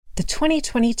The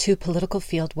 2022 political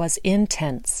field was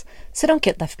intense, so don't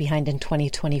get left behind in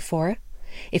 2024.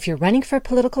 If you're running for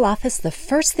political office, the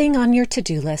first thing on your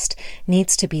to-do list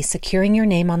needs to be securing your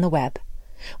name on the web.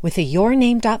 With a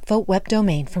yourname.vote web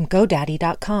domain from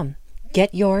GoDaddy.com.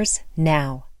 Get yours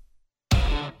now.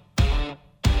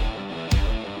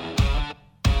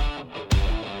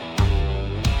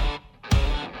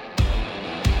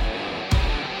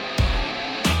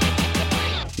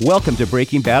 Welcome to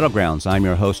Breaking Battlegrounds. I'm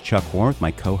your host, Chuck Warren, with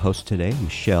my co-host today,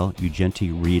 Michelle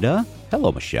Ugenti-Rita.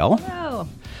 Hello, Michelle. Hello.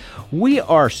 We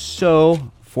are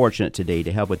so fortunate today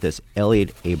to have with us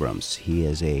Elliott Abrams. He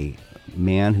is a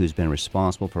man who's been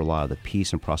responsible for a lot of the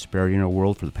peace and prosperity in our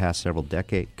world for the past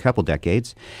couple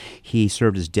decades. He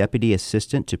served as Deputy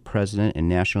Assistant to President and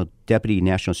Deputy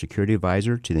National Security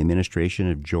Advisor to the administration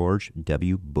of George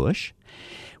W. Bush,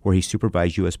 where he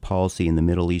supervised U.S. policy in the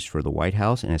Middle East for the White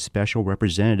House, and a special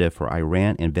representative for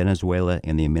Iran and Venezuela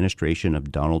in the administration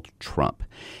of Donald Trump.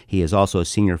 He is also a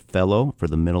senior fellow for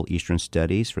the Middle Eastern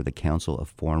Studies for the Council of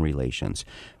Foreign Relations.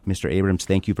 Mr. Abrams,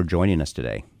 thank you for joining us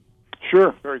today.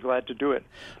 Sure, very glad to do it.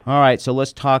 All right, so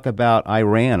let's talk about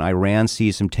Iran. Iran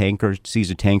sees a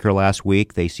tanker last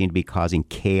week. They seem to be causing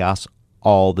chaos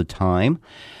all the time,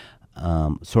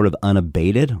 sort of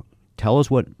unabated. Tell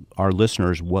us, what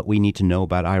we need to know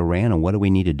about Iran and what do we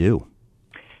need to do?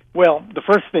 Well, the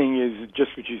first thing is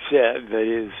just what you said,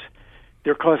 that is,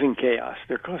 they're causing chaos.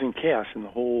 They're causing chaos in the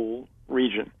whole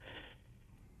region.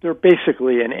 They're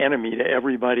basically an enemy to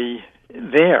everybody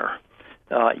there.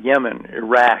 Yemen,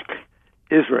 Iraq,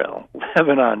 Israel,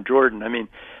 Lebanon, Jordan. I mean,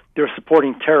 they're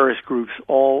supporting terrorist groups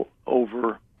all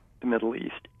over the Middle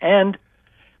East. And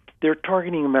they're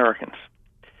targeting Americans.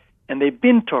 And they've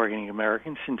been targeting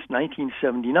Americans since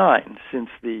 1979, since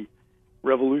the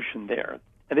revolution there.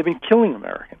 And they've been killing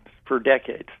Americans for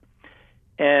decades.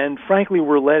 And frankly,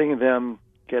 we're letting them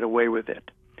get away with it.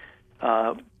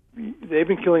 They've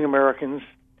been killing Americans.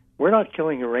 We're not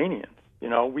killing Iranians. You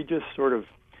know, we just sort of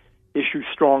issue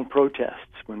strong protests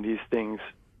when these things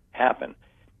happen.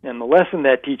 And the lesson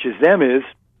that teaches them is,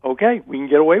 okay, we can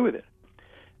get away with it.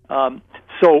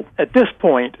 So at this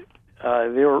point,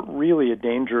 they're really a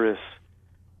dangerous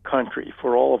country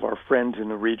for all of our friends in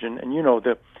the region. And you know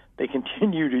that they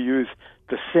continue to use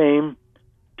the same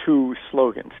two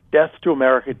slogans, death to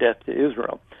America, death to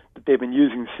Israel, that they've been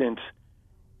using since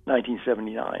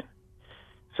 1979.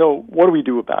 So what do we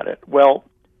do about it? Well,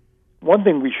 one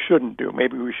thing we shouldn't do,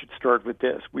 maybe we should start with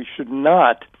this, we should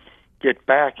not get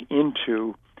back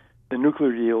into the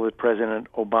nuclear deal that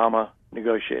President Obama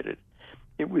negotiated.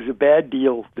 It was a bad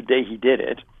deal the day he did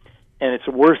it, and it's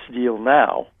a worse deal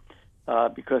now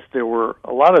because there were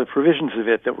a lot of the provisions of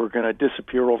it that were going to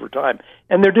disappear over time.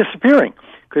 And they're disappearing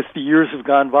because the years have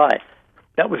gone by.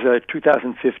 That was a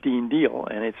 2015 deal,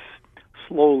 and it's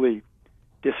slowly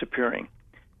disappearing.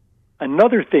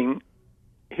 Another thing,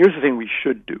 here's the thing we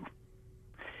should do.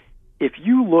 If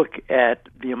you look at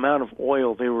the amount of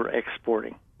oil they were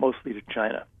exporting, mostly to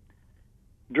China,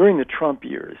 during the Trump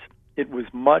years, it was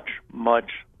much,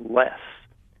 much less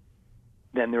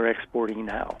than they're exporting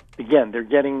now. Again, they're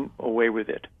getting away with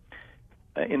it.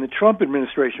 In the Trump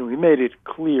administration, we made it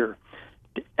clear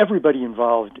to everybody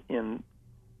involved in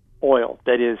oil,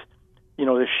 that is, you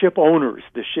know, the ship owners,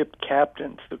 the ship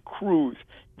captains, the crews,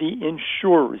 the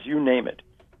insurers, you name it,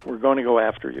 we're going to go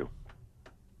after you.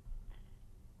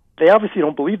 They obviously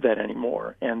don't believe that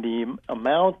anymore, and the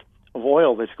amount of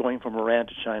oil that's going from Iran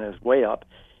to China is way up,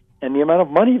 and the amount of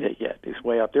money they get is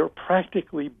way up. They're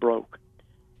practically broke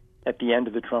at the end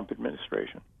of the Trump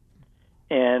administration,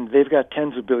 and they've got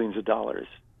tens of billions of dollars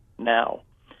now.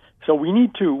 So we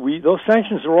need to, those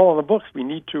sanctions are all on the books. We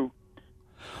need to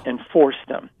enforce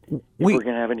them if we're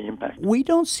going to have any impact. We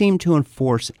don't seem to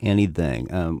enforce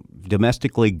anything.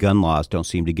 Domestically, gun laws don't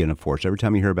seem to get enforced. Every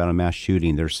time you hear about a mass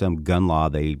shooting, there's some gun law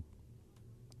they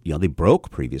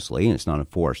broke previously, and it's not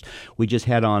enforced. We just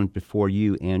had on before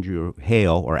you Andrew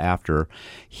Hale, or after,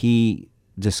 he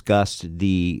discussed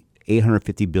the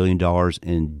 $850 billion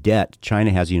in debt China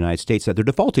has in the United States that they're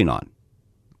defaulting on.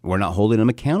 We're not holding them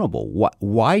accountable.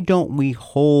 Why don't we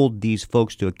hold these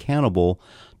folks accountable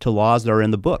to laws that are in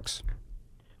the books?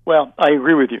 Well, I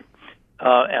agree with you.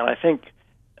 And I think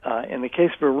in the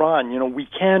case of Iran, we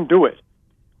can do it.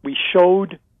 We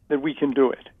showed that we can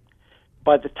do it.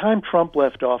 By the time Trump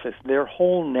left office, their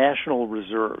whole national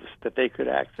reserves that they could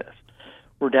access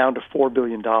were down to $4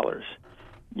 billion.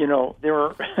 There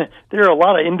are a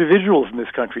lot of individuals in this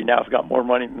country now who've got more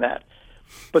money than that.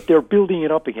 But they're building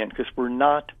it up again because we're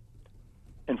not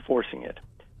enforcing it.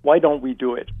 Why don't we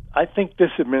do it? I think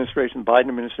this administration, Biden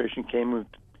administration, came,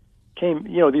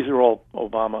 these are all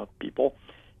Obama people,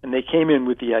 And they came in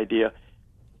with the idea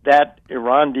that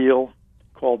Iran deal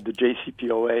called the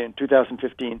JCPOA in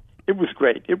 2015, it was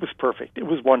great. It was perfect. It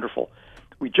was wonderful.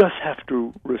 We just have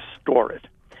to restore it.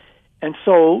 And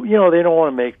so, they don't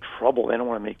want to make trouble. They don't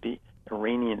want to make the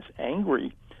Iranians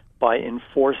angry by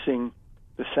enforcing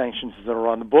the sanctions that are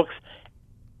on the books,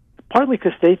 partly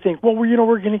because they think, well,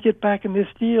 we're going to get back in this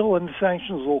deal and the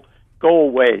sanctions will go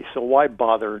away, so why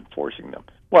bother enforcing them?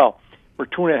 Well, we're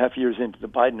 2.5 years into the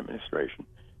Biden administration.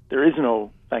 There is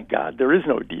no, thank God, there is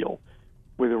no deal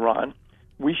with Iran.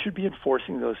 We should be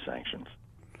enforcing those sanctions.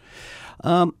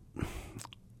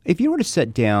 If you were to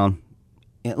sit down,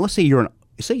 and let's say you're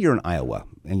in Iowa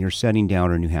and you're sitting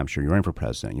down, or New Hampshire, you're running for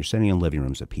president, you're sitting in living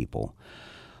rooms of people.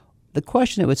 The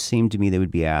question that would seem to me that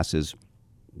would be asked is,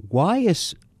 why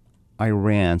is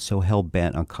Iran so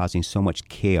hell-bent on causing so much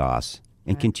chaos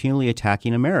and continually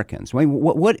attacking Americans? I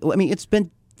mean, it's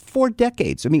been 4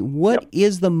 decades. I mean, what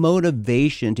is the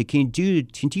motivation to continue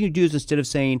to do this instead of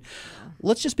saying,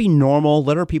 let's just be normal,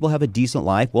 let our people have a decent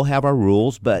life, we'll have our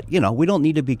rules, but, we don't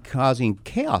need to be causing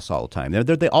chaos all the time. They're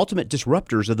the ultimate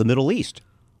disruptors of the Middle East.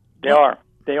 They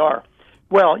are.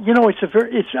 Well,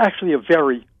 it's actually a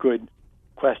very good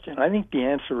question. I think the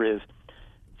answer is,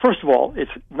 first of all,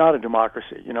 it's not a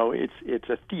democracy. It's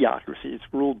a theocracy. It's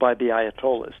ruled by the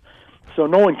Ayatollahs. So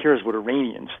no one cares what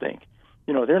Iranians think.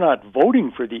 They're not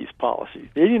voting for these policies.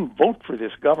 They didn't vote for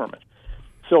this government.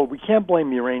 So we can't blame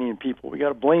the Iranian people. We got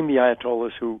to blame the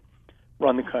Ayatollahs who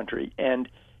run the country. And,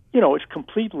 it's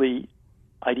completely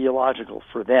ideological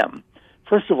for them.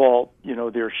 First of all,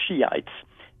 they're Shiites,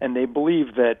 and they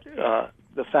believe that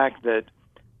the fact that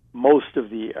most of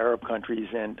the Arab countries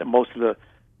and most of the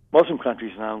Muslim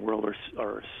countries around the world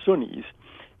are Sunnis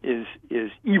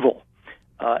is evil,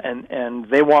 and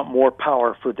they want more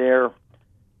power for their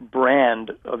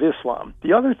brand of Islam.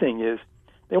 The other thing is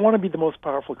they want to be the most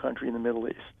powerful country in the Middle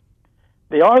East.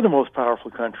 They are the most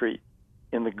powerful country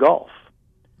in the Gulf.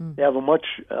 They have a much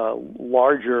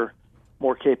larger,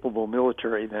 more capable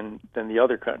military than the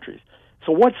other countries.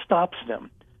 So what stops them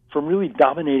from really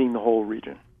dominating the whole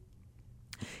region?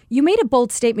 You made a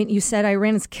bold statement. You said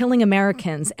Iran is killing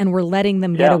Americans and we're letting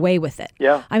them get away with it.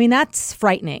 Yeah. I mean, that's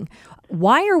frightening.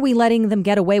 Why are we letting them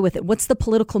get away with it? What's the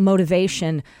political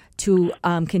motivation to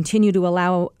continue to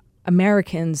allow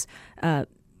Americans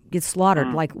get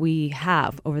slaughtered like we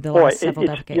have over the last several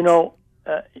decades?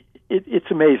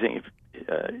 It's amazing.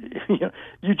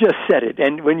 You just said it.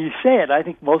 And when you say it, I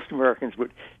think most Americans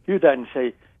would hear that and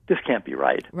say, this can't be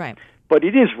right. Right. But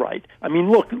it is right. I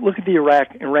mean, look at the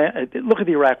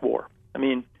Iraq War. I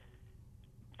mean,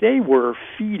 they were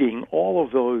feeding all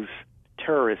of those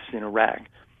terrorists in Iraq.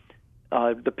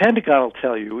 The Pentagon will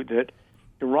tell you that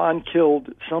Iran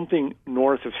killed something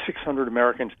north of 600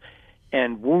 Americans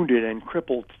and wounded and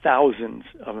crippled thousands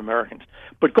of Americans.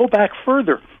 But go back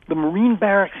further, the Marine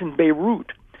barracks in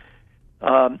Beirut.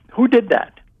 Who did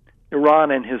that?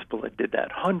 Iran and Hezbollah did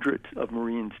that. Hundreds of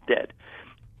Marines dead.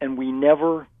 And we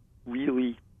never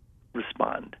really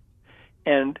respond.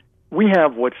 And we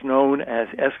have what's known as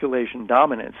escalation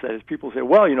dominance. That is, people say,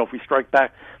 well, if we strike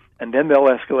back and then they'll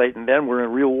escalate and then we're in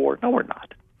a real war. No, we're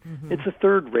not. Mm-hmm. It's a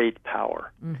third-rate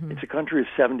power. Mm-hmm. It's a country of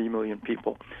 70 million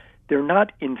people. They're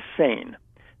not insane.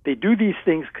 They do these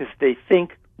things because they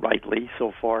think, rightly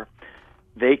so far,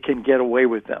 they can get away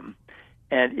with them.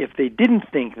 And if they didn't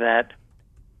think that,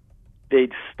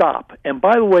 they'd stop. And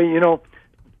by the way,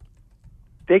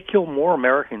 they kill more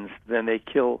Americans than they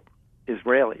kill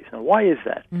Israelis. Now, why is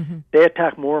that? Mm-hmm. They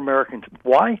attack more Americans.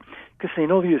 Why? Because they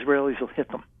know the Israelis will hit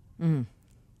them. Mm.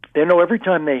 They know every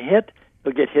time they hit,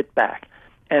 they'll get hit back.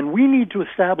 And we need to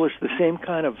establish the same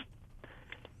kind of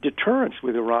deterrence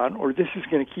with Iran, or this is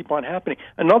going to keep on happening.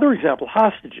 Another example,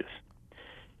 hostages.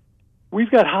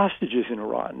 We've got hostages in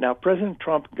Iran. Now, President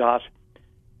Trump got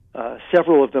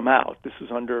several of them out. This was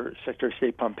under Secretary of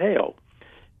State Pompeo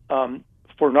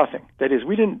for nothing. That is,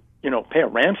 we didn't, pay a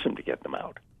ransom to get them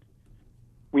out.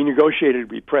 We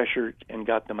negotiated, we pressured, and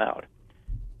got them out.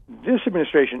 This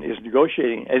administration is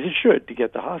negotiating, as it should, to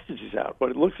get the hostages out.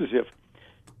 But it looks as if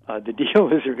the deal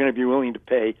is they're going to be willing to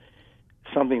pay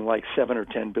something like $7 or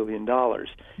 $10 billion.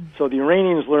 Mm-hmm. So the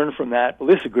Iranians learned from that, well,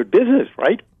 this is a good business,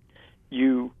 right?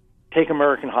 You take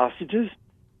American hostages,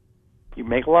 you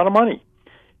make a lot of money.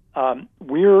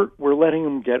 We're letting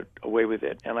them get away with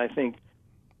it. And I think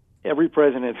every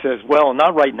president says, well,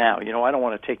 not right now. I don't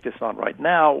want to take this on right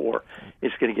now, or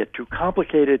it's going to get too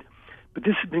complicated. But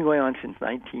this has been going on since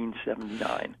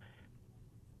 1979.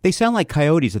 They sound like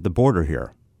coyotes at the border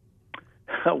here.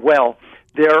 Well,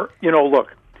 they're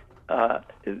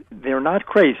not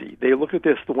crazy. They look at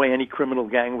this the way any criminal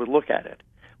gang would look at it.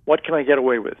 What can I get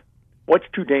away with? What's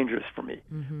too dangerous for me?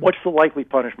 What's the likely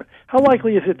punishment? How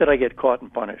likely is it that I get caught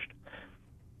and punished?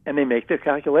 And they make their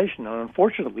calculation. And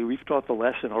unfortunately, we've taught the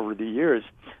lesson over the years.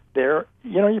 You're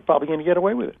probably going to get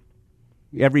away with it.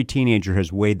 Every teenager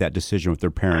has weighed that decision with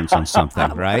their parents on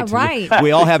something, right? Right.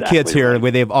 We all have kids here where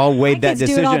they've all weighed that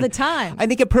decision. Do it all the time. I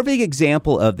think a perfect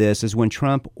example of this is when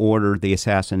Trump ordered the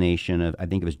assassination of, I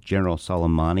think it was General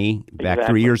Soleimani back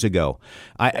 3 years ago.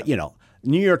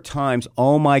 New York Times,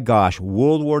 oh my gosh,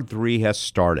 World War III has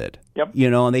started. Yep.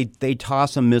 And they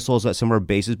toss some missiles at some of our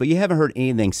bases, but you haven't heard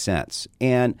anything since.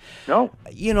 And, no.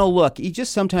 Look, you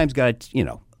just sometimes got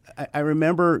to, I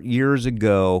remember years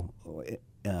ago,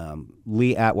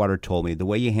 Lee Atwater told me the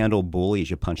way you handle bully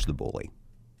is you punch the bully.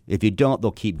 If you don't,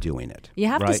 they'll keep doing it. You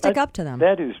have to stick up to them.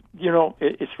 That is,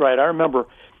 it's right. I remember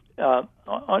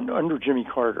under Jimmy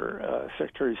Carter,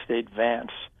 Secretary of State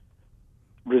Vance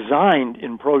resigned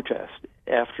in protest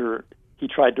after he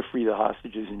tried to free the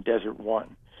hostages in Desert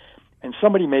One. And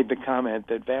somebody made the comment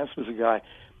that Vance was a guy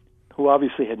who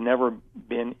obviously had never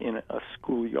been in a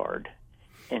schoolyard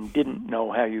and didn't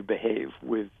know how you behave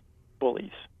with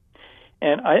bullies.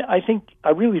 And I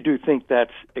really do think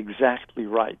that's exactly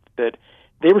right, that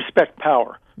they respect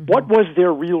power. What was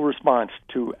their real response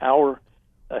to our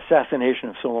assassination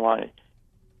of Soleimani?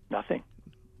 Nothing.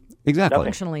 Exactly.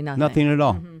 Functionally nothing. Nothing at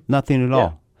all. Nothing at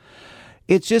all.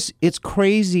 It's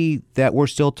crazy that we're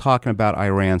still talking about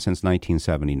Iran since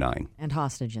 1979. And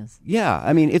hostages. Yeah,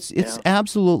 I mean, it's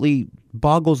absolutely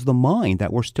boggles the mind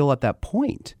that we're still at that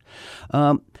point.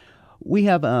 We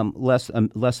have less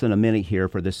than a minute here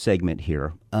for this segment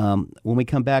here. When we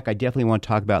come back, I definitely want to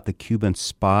talk about the Cuban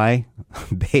spy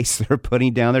base they're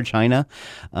putting down there, China.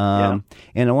 And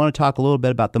I want to talk a little bit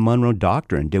about the Monroe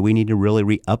Doctrine. Do we need to really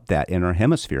re-up that in our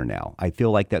hemisphere now? I feel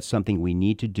like that's something we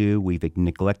need to do. We've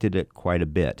neglected it quite a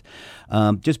bit.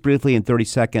 Just briefly in 30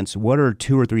 seconds, what are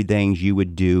 2 or 3 things you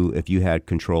would do if you had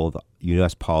control of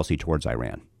U.S. policy towards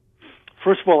Iran?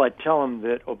 First of all, I'd tell them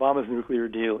that Obama's nuclear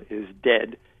deal is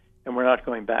dead, and we're not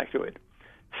going back to it.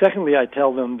 Secondly, I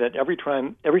tell them that every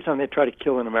time they try to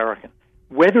kill an American,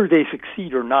 whether they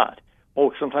succeed or not,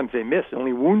 sometimes they miss,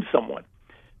 only wound someone,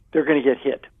 they're going to get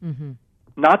hit.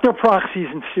 Not their proxies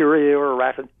in Syria or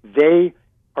Iraq. They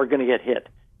are going to get hit.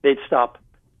 They'd stop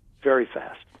very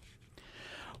fast.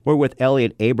 We're with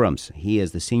Elliott Abrams. He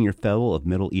is the Senior Fellow of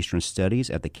Middle Eastern Studies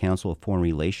at the Council of Foreign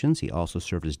Relations. He also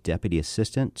served as Deputy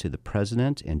Assistant to the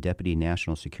President and Deputy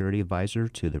National Security Advisor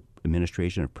to the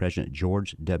administration of President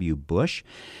George W. Bush,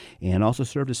 and also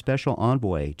served as Special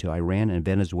Envoy to Iran and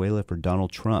Venezuela for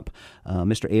Donald Trump.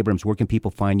 Mr. Abrams, where can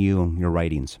people find you and your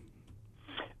writings?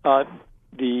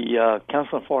 The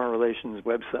Council on Foreign Relations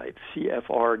website,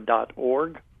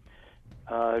 cfr.org.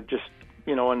 Just,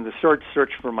 on the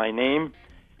search for my name.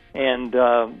 And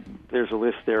there's a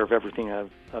list there of everything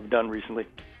I've done recently.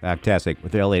 Fantastic.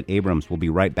 With Elliott Abrams, we'll be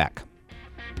right back.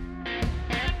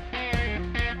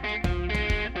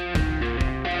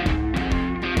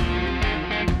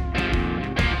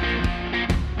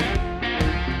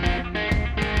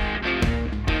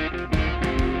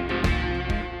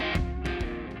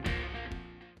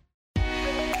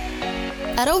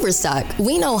 At Overstock,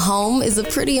 we know home is a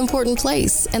pretty important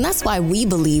place, and that's why we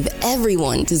believe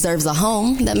everyone deserves a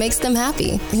home that makes them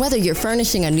happy. Whether you're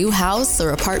furnishing a new house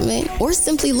or apartment, or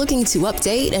simply looking to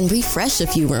update and refresh a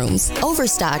few rooms,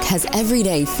 Overstock has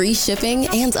everyday free shipping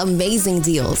and amazing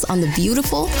deals on the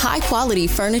beautiful, high-quality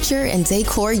furniture and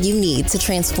decor you need to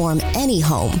transform any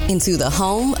home into the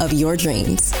home of your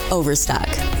dreams. Overstock,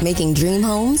 making dream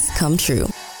homes come true.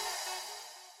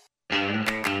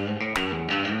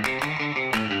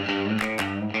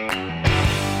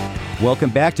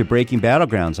 Welcome back to Breaking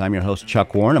Battlegrounds. I'm your host,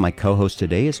 Chuck Warren, and my co-host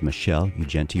today is Michelle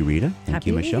Ugenti-Rita. Thank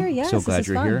you, Michelle. Yes, so glad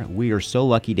you're here. We are so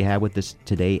lucky to have with us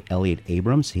today Elliott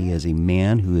Abrams. He is a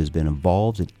man who has been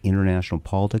involved in international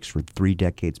politics for 3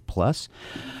 decades plus.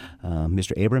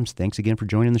 Mr. Abrams, thanks again for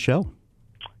joining the show.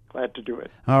 Glad to do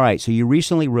it. All right, so you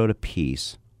recently wrote a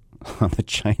piece on the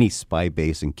Chinese spy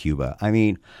base in Cuba. I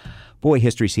mean, boy,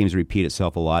 history seems to repeat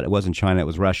itself a lot. It wasn't China, it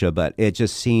was Russia, but it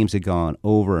just seems to have gone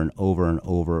over and over and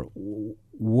over.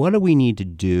 What do we need to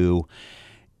do,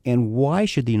 and why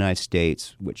should the United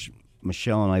States, which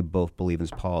Michelle and I both believe in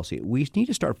this policy, we need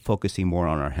to start focusing more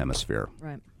on our hemisphere.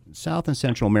 Right. South and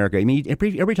Central America. I mean,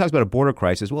 everybody talks about a border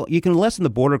crisis. Well, you can lessen the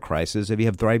border crisis if you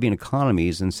have thriving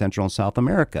economies in Central and South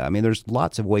America. I mean, there's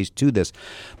lots of ways to this.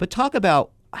 But talk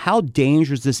about how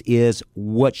dangerous this is.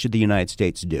 What should the United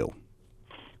States do?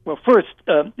 Well, first,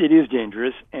 it is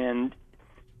dangerous, and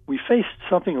we faced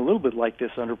something a little bit like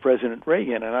this under President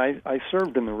Reagan, and I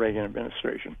served in the Reagan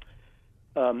administration.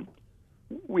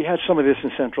 We had some of this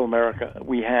in Central America.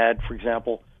 We had, for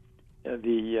example,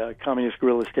 the communist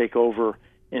guerrillas take over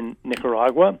in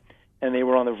Nicaragua, and they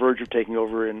were on the verge of taking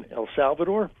over in El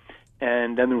Salvador.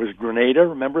 And then there was Grenada,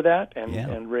 remember that?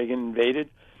 And Reagan invaded.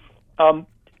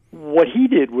 What he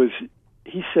did was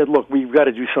he said, look, we've got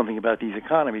to do something about these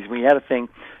economies. We had a thing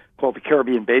called the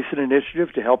Caribbean Basin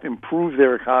Initiative to help improve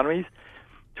their economies,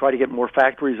 try to get more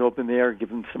factories open there, give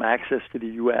them some access to the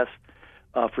U.S.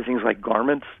 For things like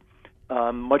garments.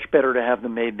 Much better to have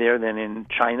them made there than in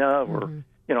China or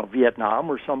Vietnam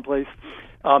or someplace.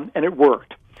 And it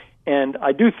worked. And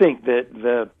I do think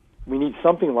that we need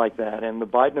something like that, and the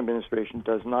Biden administration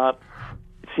does not,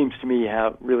 it seems to me,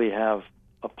 really have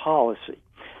a policy.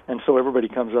 And so everybody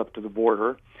comes up to the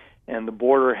border, and the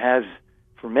border has,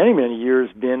 for many, many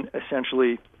years, been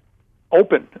essentially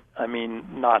open. I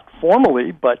mean, not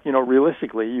formally, but,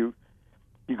 realistically, you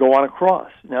go on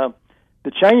across. Now,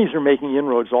 the Chinese are making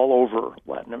inroads all over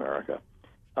Latin America,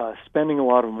 spending a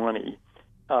lot of money,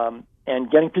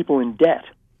 and getting people in debt,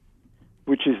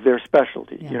 which is their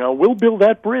specialty. Yeah. We'll build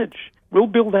that bridge. We'll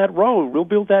build that road. We'll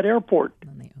build that airport.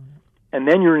 And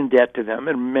then you're in debt to them,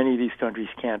 and many of these countries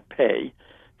can't pay.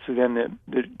 So then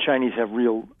the Chinese have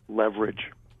real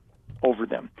leverage over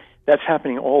them. That's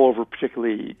happening all over,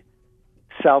 particularly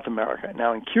South America.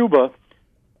 Now, in Cuba,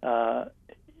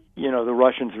 the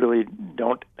Russians really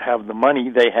don't have the money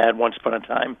they had once upon a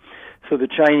time. So the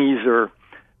Chinese are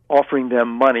offering them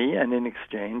money, and in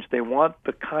exchange, they want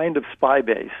the kind of spy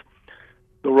base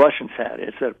the Russians had.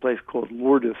 It's at a place called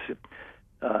Lourdes,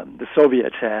 the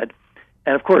Soviets had.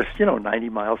 And, of course, 90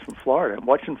 miles from Florida. And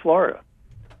what's in Florida?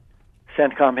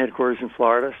 CENTCOM headquarters in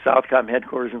Florida, SOUTHCOM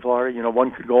headquarters in Florida.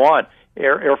 One could go on.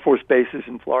 Air Force bases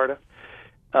in Florida.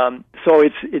 So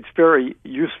it's very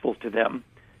useful to them.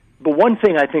 The one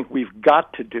thing I think we've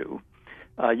got to do,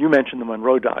 you mentioned the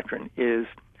Monroe Doctrine, is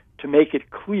to make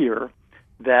it clear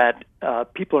that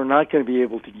people are not going to be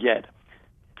able to get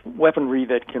weaponry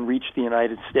that can reach the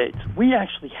United States. We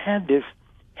actually had this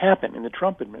happen in the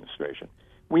Trump administration.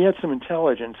 We had some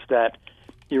intelligence that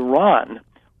Iran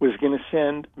was going to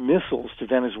send missiles to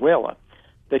Venezuela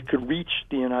that could reach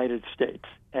the United States.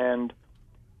 And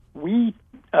we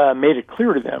made it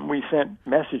clear to them. We sent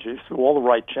messages through all the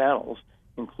right channels,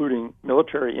 including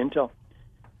military intel.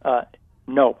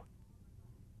 No,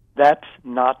 that's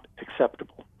not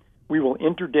acceptable. We will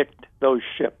interdict those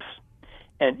ships.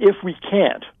 And if we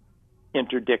can't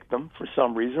interdict them for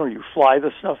some reason, or you fly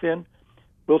the stuff in,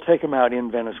 we'll take them out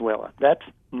in Venezuela. That's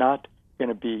not going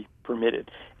to be permitted.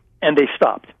 And they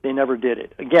stopped. They never did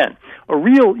it. Again, a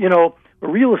real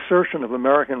assertion of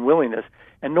American willingness,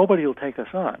 and nobody will take us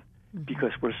on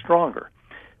because we're stronger.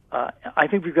 I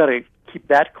think we've got to keep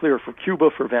that clear for Cuba,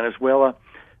 for Venezuela,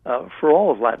 for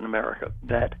all of Latin America,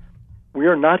 that we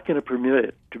are not going to permit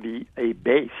it to be a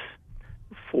base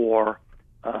for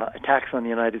attacks on the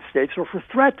United States or for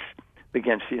threats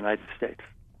against the United States.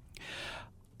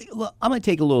 Well, I'm going to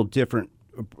take a little different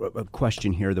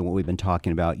question here than what we've been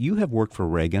talking about. You have worked for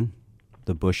Reagan,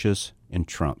 the Bushes, and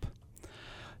Trump.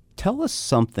 Tell us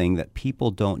something that people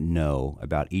don't know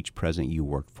about each president you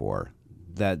worked for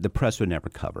that the press would never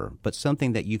cover, but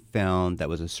something that you found that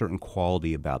was a certain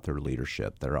quality about their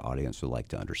leadership that our audience would like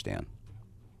to understand.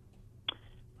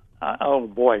 Oh,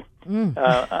 boy.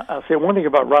 I'll say one thing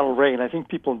about Ronald Reagan. I think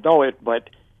people know it, but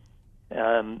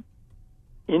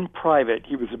in private,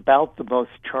 he was about the most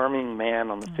charming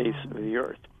man on the face of the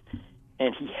earth.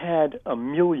 And he had a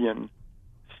million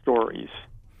stories,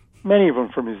 many of them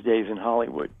from his days in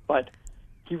Hollywood. But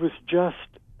he was just,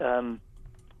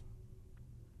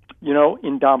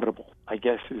 indomitable, I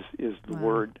guess is the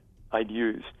word I'd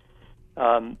use.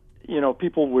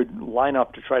 People would line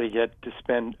up to try to get to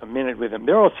spend a minute with him.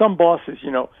 There are some bosses,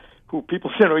 who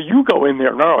people said, "Oh, you go in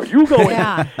there." No, you go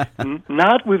in.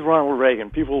 Not with Ronald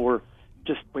Reagan. People were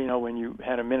just, when you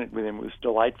had a minute with him, it was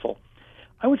delightful.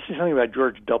 I would say something about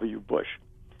George W. Bush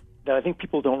that I think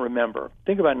people don't remember.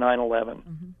 Think about 9/11.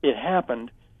 Mm-hmm. It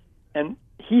happened, and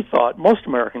he thought, most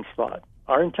Americans thought,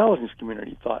 our intelligence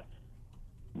community thought,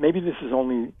 maybe this is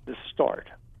only the start.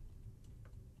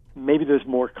 Maybe there's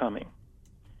more coming.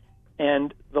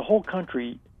 And the whole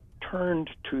country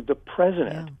turned to the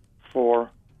president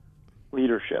for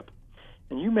leadership.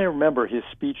 And you may remember his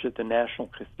speech at the National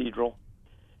Cathedral.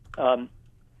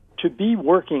 To be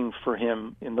working for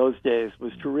him in those days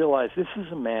was to realize this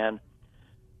is a man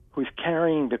who's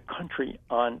carrying the country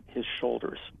on his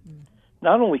shoulders.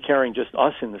 Not only carrying just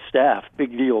us in the staff,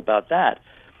 big deal about that,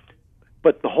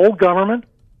 but the whole government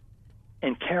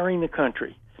and carrying the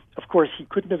country. Of course, he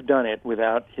couldn't have done it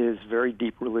without his very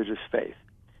deep religious faith,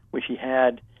 which he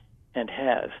had and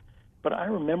has. But I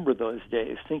remember those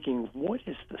days thinking, what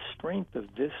is the strength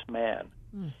of this man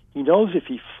He knows if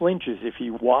he flinches, if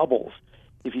he wobbles,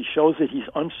 if he shows that he's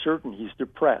uncertain, he's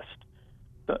depressed,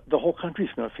 the whole country's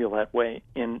going to feel that way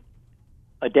in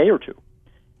a day or two.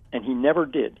 And he never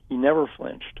did. He never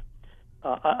flinched.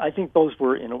 I think those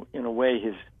were, in a way,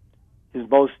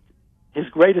 his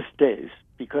greatest days,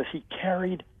 because he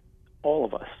carried all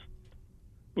of us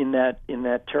in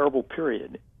that terrible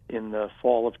period in the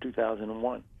fall of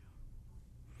 2001.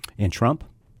 And Trump?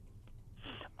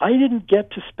 I didn't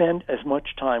get to spend as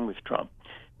much time with Trump.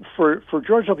 For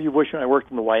George W. Bush, when I worked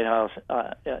in the White House,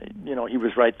 he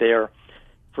was right there.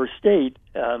 For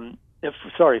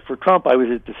Trump, I was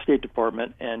at the State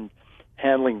Department and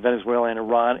handling Venezuela and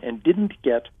Iran, and didn't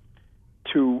get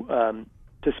to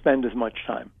spend as much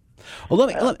time. Well,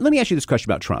 let me ask you this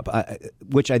question about Trump,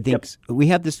 which I think we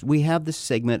have this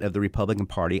segment of the Republican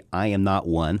Party. I am not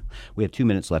one. We have 2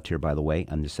 minutes left here, by the way,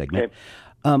 on this segment.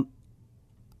 Okay.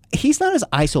 He's not as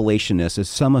isolationist as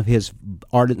some of his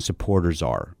ardent supporters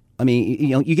are. I mean,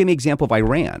 you give me an example of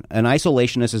Iran. An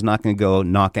isolationist is not going to go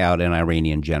knock out an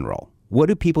Iranian general. What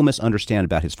do people misunderstand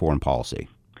about his foreign policy?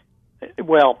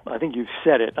 Well, I think you've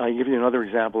said it. I'll give you another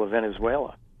example of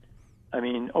Venezuela. I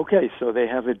mean, okay, so they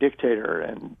have a dictator,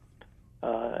 and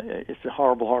it's a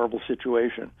horrible, horrible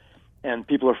situation, and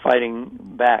people are fighting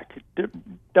back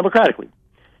democratically.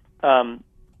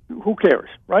 Who cares,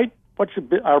 right? What's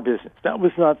our business? That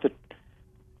was not the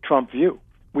Trump view.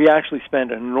 We actually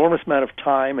spent an enormous amount of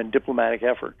time and diplomatic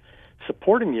effort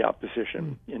supporting the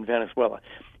opposition in Venezuela.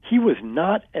 He was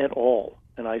not at all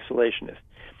an isolationist.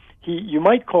 You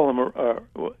might call him a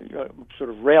sort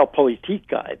of realpolitik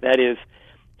guy. That is,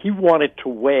 he wanted to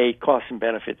weigh costs and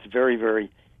benefits very,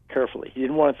 very carefully. He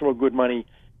didn't want to throw good money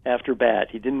after bad.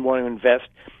 He didn't want to invest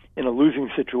in a losing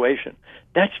situation.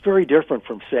 That's very different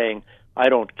from saying, I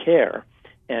don't care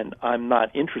and I'm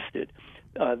not interested.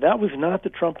 That was not the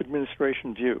Trump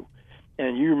administration view.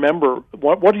 And you remember,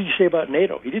 what did he say about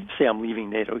NATO? He didn't say, I'm leaving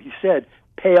NATO. He said,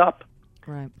 pay up.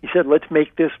 Right. He said, let's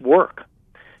make this work.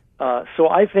 So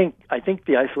I think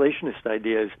the isolationist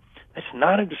idea is, that's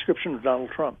not a description of Donald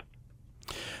Trump.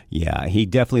 Yeah, he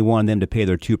definitely wanted them to pay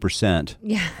their 2%.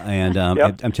 Yeah. And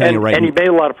I'm telling you right now. And he made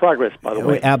a lot of progress, by the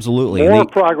way. Absolutely. More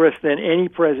progress than any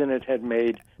president had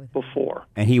made before.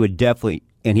 And he would definitely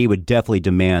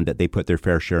demand that they put their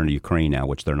fair share into Ukraine now,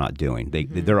 which they're not doing.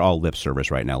 They're all lip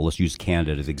service right now. Let's use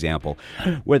Canada as an example.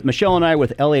 With Michelle and I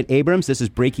with Elliott Abrams, this is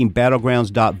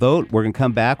BreakingBattlegrounds.vote. We're going to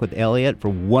come back with Elliott for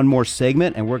one more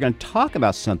segment, and we're going to talk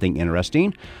about something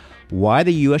interesting, why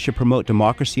the U.S. should promote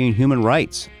democracy and human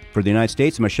rights for the United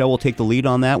States. Michelle will take the lead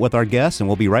on that with our guests, and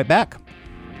we'll be right back.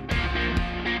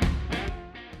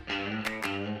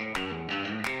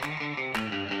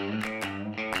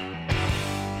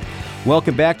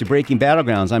 Welcome back to Breaking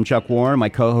Battlegrounds. I'm Chuck Warren. My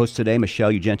co-host today,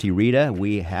 Michelle Ugenti-Rita.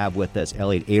 We have with us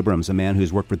Elliott Abrams, a man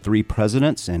who's worked for 3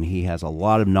 presidents, and he has a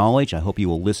lot of knowledge. I hope you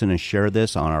will listen and share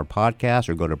this on our podcast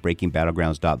or go to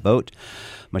BreakingBattlegrounds.vote.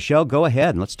 Michelle, go ahead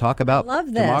and let's talk about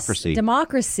democracy.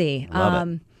 Democracy. Love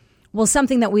it. Well,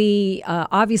 something that we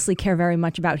obviously care very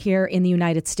much about here in the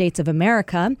United States of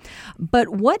America. But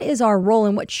what is our role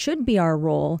and what should be our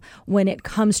role when it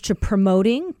comes to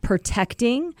promoting,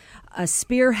 protecting,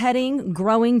 spearheading,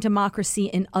 growing democracy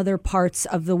in other parts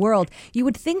of the world? You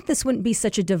would think this wouldn't be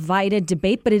such a divided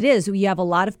debate, but it is. You have a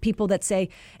lot of people that say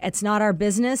it's not our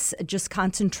business, just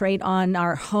concentrate on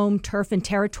our home turf and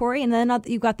territory. And then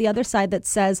you've got the other side that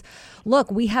says,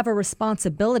 look, we have a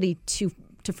responsibility to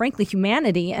frankly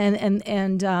humanity and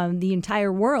the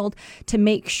entire world to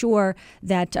make sure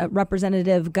that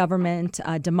representative government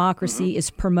democracy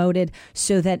is promoted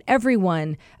so that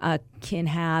everyone can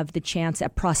have the chance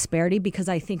at prosperity, because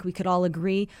I think we could all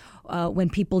agree when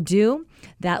people do,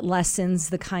 that lessens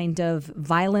the kind of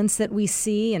violence that we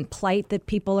see and plight that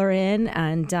people are in.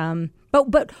 And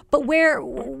but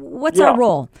what's our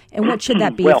role and what should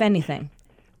that be, if anything?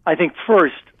 I think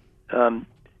first,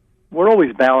 we're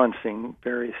always balancing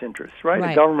various interests, right?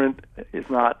 The government is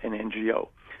not an NGO.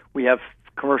 We have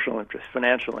commercial interests,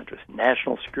 financial interests,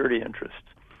 national security interests,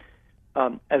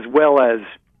 as well as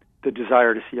the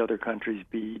desire to see other countries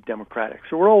be democratic.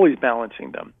 So we're always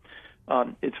balancing them.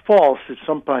 It's false that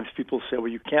sometimes people say, well,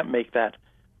 you can't make that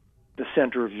the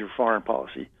center of your foreign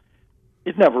policy.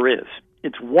 It never is.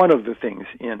 It's one of the things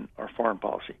in our foreign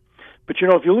policy. But,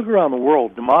 if you look around the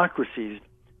world, democracies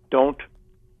don't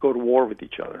go to war with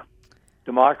each other.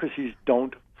 Democracies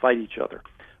don't fight each other.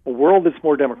 A world that's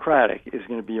more democratic is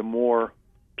going to be a more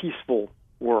peaceful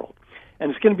world.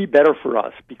 And it's going to be better for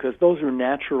us because those are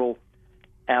natural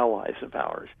allies of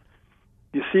ours.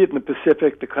 You see it in the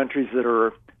Pacific, the countries that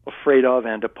are afraid of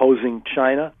and opposing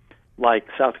China, like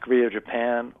South Korea,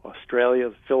 Japan, Australia,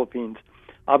 the Philippines,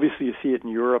 Obviously, you see it in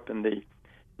Europe and the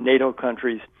NATO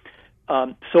countries.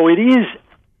 So it is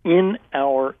in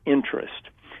our interest.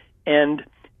 And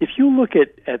if you look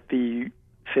at the,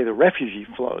 say, the refugee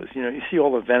flows, you see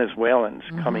all the Venezuelans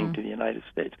coming to the United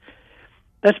States.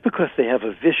 That's because they have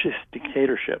a vicious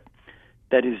dictatorship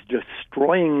that is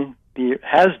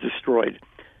has destroyed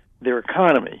their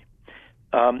economy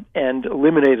and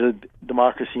eliminated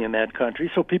democracy in that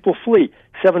country. So people flee.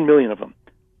 7 million of them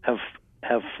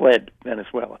have fled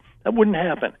Venezuela. That wouldn't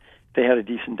happen if they had a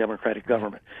decent democratic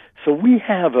government. So we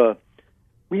have a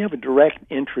direct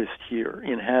interest here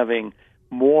in having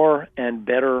more and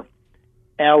better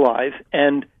allies,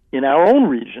 and in our own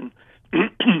region,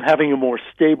 having a more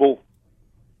stable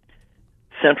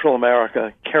Central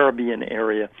America, Caribbean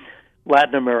area,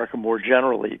 Latin America more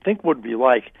generally. Think what it would be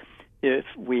like if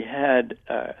we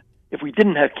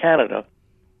didn't have Canada,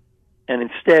 and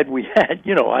instead we had,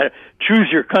 choose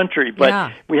your country,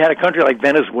 but we had a country like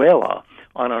Venezuela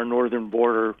on our northern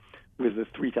border with a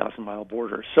 3,000-mile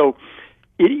border. So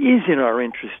it is in our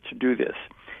interest to do this.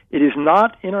 It is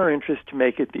not in our interest to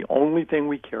make it the only thing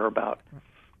we care about.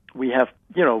 We have,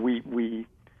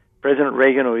 President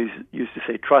Reagan always used to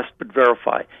say, trust but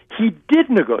verify. He did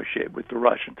negotiate with the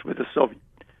Russians, with the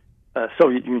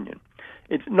Soviet Union.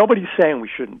 Nobody's saying we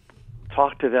shouldn't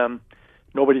talk to them.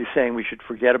 Nobody's saying we should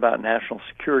forget about national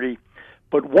security.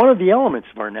 But one of the elements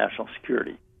of our national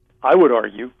security, I would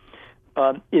argue,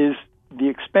 is the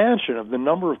expansion of the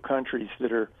number of countries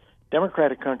that are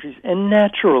democratic countries and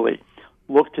naturally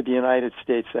look to the United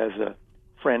States as a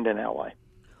friend and ally.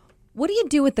 What do you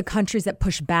do with the countries that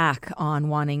push back on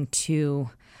wanting to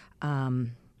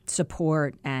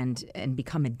support and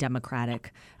become a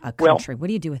democratic country? What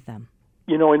do you do with them?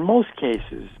 In most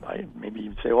cases, maybe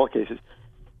you'd say all cases,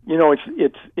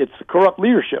 it's the corrupt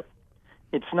leadership.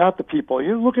 It's not the people.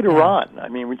 You look at Iran,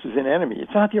 which is an enemy.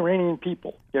 It's not the Iranian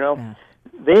people. They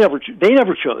never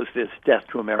chose this death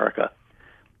to America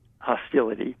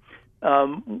hostility.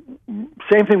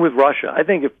 Same thing with Russia. I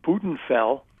think if Putin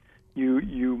fell,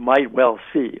 you might well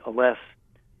see a less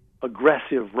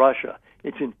aggressive Russia.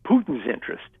 It's in Putin's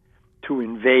interest to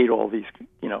invade all these,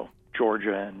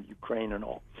 Georgia and Ukraine and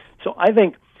all. So I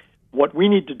think what we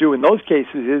need to do in those cases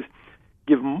is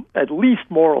give at least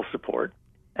moral support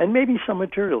and maybe some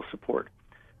material support.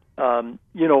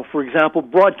 For example,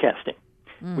 broadcasting.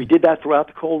 We did that throughout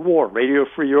the Cold War. Radio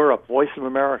Free Europe, Voice of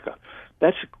America.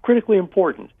 That's critically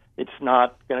important. It's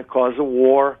not going to cause a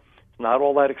war. It's not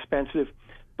all that expensive.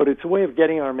 But it's a way of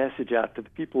getting our message out to the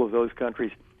people of those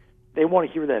countries. They want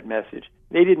to hear that message.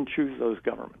 They didn't choose those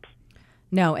governments.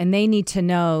 No, and they need to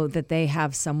know that they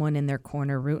have someone in their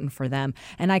corner rooting for them.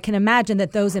 And I can imagine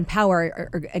that those in power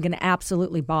are going to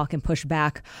absolutely balk and push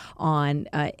back on,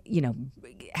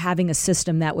 having a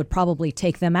system that would probably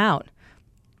take them out.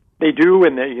 They do,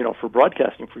 and for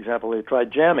broadcasting, for example, they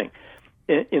tried jamming.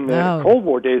 In the Cold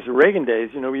War days, the Reagan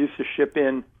days, we used to ship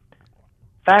in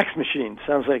fax machines.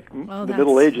 Sounds like the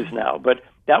Middle Ages now, but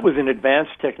that was an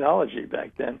advanced technology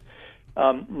back then.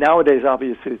 Nowadays,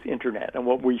 obviously, it's Internet. And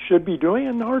what we should be doing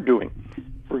and are doing,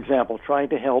 for example, trying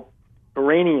to help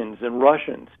Iranians and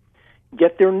Russians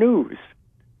get their news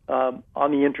on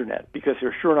the Internet, because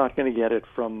they're sure not going to get it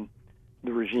from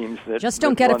the regimes that just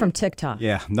don't get it from TikTok.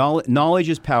 Yeah, knowledge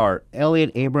is power. Elliott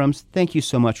Abrams, thank you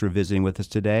so much for visiting with us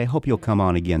today. Hope you'll come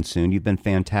on again soon. You've been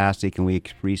fantastic, and we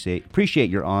appreciate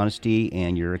your honesty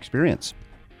and your experience.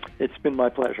 It's been my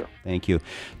pleasure. Thank you.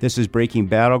 This is Breaking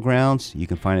Battlegrounds. You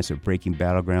can find us at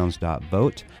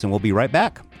breakingbattlegrounds.vote, and we'll be right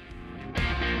back.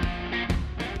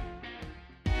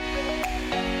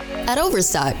 At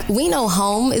Overstock, we know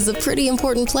home is a pretty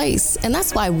important place, and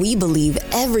that's why we believe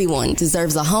everyone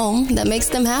deserves a home that makes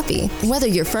them happy. Whether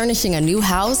you're furnishing a new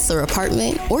house or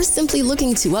apartment, or simply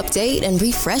looking to update and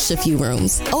refresh a few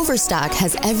rooms, Overstock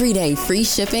has everyday free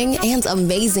shipping and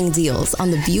amazing deals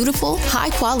on the beautiful,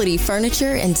 high-quality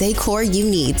furniture and decor you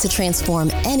need to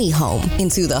transform any home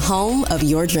into the home of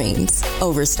your dreams.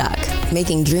 Overstock,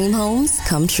 making dream homes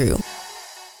come true.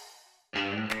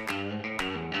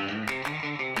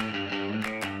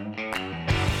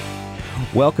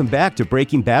 Welcome back to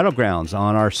Breaking Battlegrounds.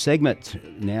 On our segment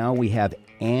now, we have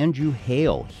Andrew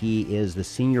Hale. He is the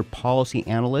Senior Policy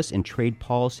Analyst in Trade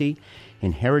Policy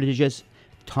in Heritage's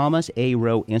Thomas A.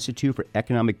 Rowe Institute for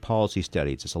Economic Policy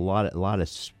Studies. It's a lot to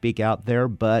speak out there,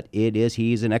 but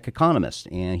he's an economist,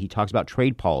 and he talks about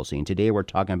trade policy. And today we're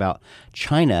talking about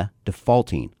China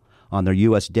defaulting on their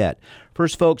U.S. debt.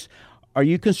 First, folks, Are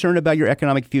you concerned about your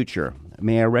economic future?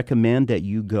 May I recommend that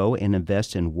you go and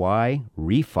invest in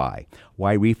YRefi.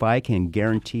 YRefi can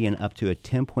guarantee an up to a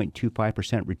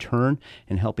 10.25% return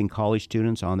in helping college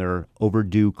students on their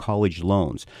overdue college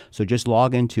loans. So just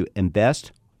log into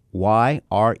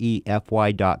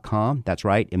investrefy.com. That's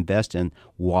right, invest in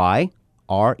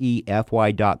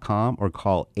YREFY.com or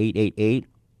call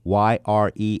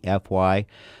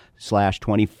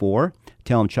 888-YREFY/24.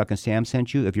 Tell them Chuck and Sam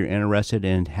sent you if you're interested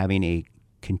in having a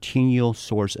continual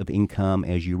source of income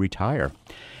as you retire.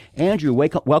 Andrew,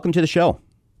 welcome to the show.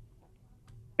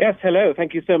 Yes, hello.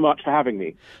 Thank you so much for having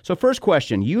me. So first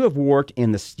question, you have worked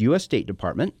in the U.S. State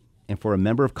Department and for a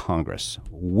member of Congress.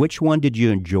 Which one did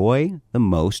you enjoy the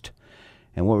most,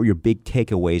 and what were your big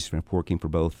takeaways from working for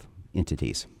both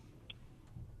entities?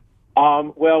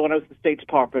 Well, when I was in the State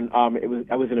Department, I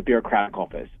was in a bureaucratic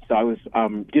office. So I was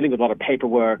dealing with a lot of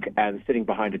paperwork and sitting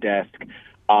behind a desk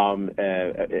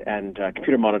and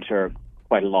computer monitor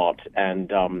quite a lot.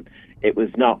 And it was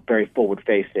not very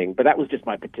forward-facing, but that was just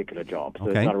my particular job. So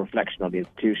It's not a reflection on the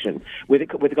institution. With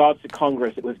regards to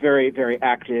Congress, it was very, very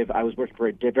active. I was working for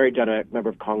a very dynamic member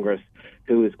of Congress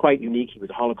who was quite unique. He was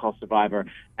a Holocaust survivor,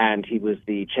 and he was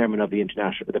the chairman of the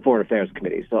Foreign Affairs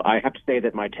Committee. So I have to say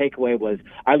that my takeaway was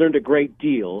I learned a great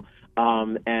deal,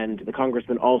 and the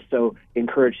congressman also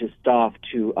encouraged his staff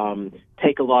to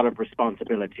take a lot of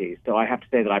responsibility. So I have to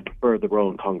say that I prefer the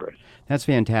role in Congress. That's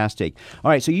fantastic.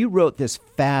 All right, so you wrote this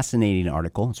fascinating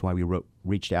article. That's why we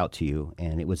reached out to you,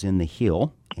 and it was in The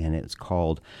Hill, and it's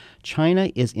called "China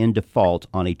is in Default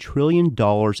on $1 Trillion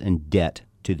in Debt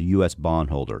to the U.S.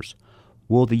 Bondholders.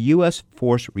 Will the U.S.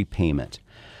 force repayment?"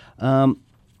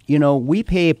 We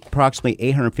pay approximately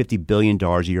 $850 billion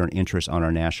a year in interest on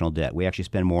our national debt. We actually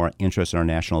spend more interest on our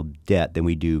national debt than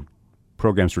we do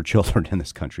programs for children in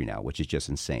this country now, which is just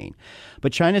insane.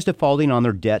 But China's defaulting on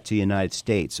their debt to the United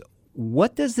States.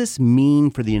 What does this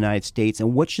mean for the United States,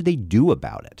 and what should they do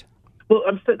about it? Well,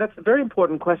 that's a very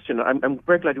important question. I'm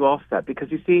very glad you asked that, because,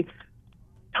 you see,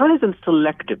 China's in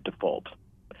selective default.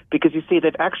 Because, you see,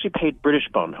 they've actually paid British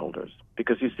bondholders.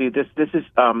 Because, you see, this is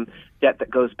debt that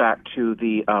goes back to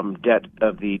the debt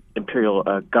of the imperial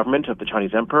government of the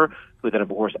Chinese emperor, who then, of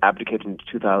course, abdicated in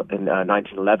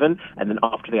 1911. And then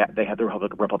after that, they had the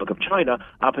Republic of China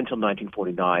up until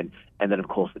 1949. And then, of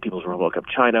course, the People's Republic of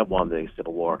China won the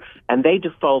Civil War. And they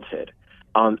defaulted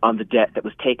on the debt that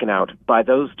was taken out by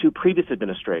those two previous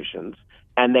administrations.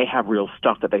 And they have real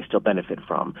stuff that they still benefit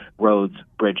from: roads,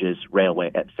 bridges,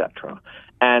 railway, etc.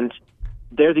 And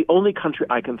they're the only country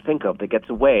I can think of that gets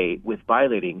away with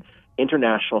violating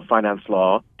international finance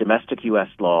law, domestic U.S.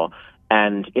 law,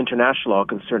 and international law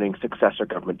concerning successor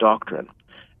government doctrine.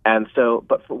 And so,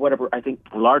 but for whatever, I think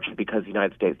largely because the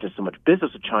United States does so much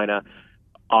business with China,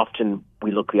 often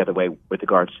we look the other way with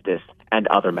regards to this and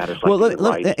other matters like human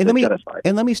rights and genocide.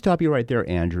 And let me stop you right there,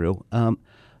 Andrew.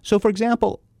 So, for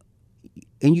example,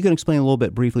 and you can explain a little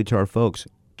bit briefly to our folks,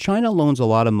 China loans a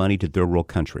lot of money to third world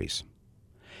countries.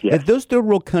 Yes. If those third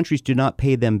world countries do not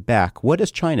pay them back, what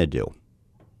does China do?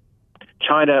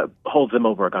 China holds them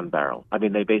over a gun barrel. I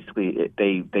mean, they basically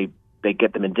they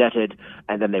get them indebted,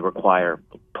 and then they require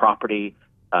property,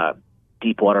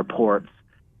 deep water ports.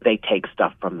 They take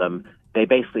stuff from them. They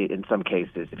basically, in some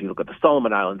cases, if you look at the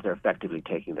Solomon Islands, they're effectively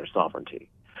taking their sovereignty.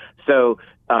 So,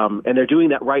 and they're doing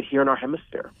that right here in our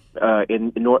hemisphere. They're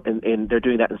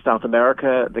doing that in South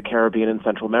America, the Caribbean, and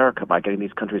Central America by getting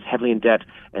these countries heavily in debt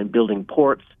and building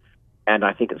ports. And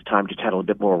I think it's time to channel a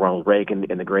bit more Ronald Reagan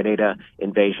in the Grenada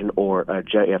invasion, or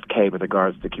JFK with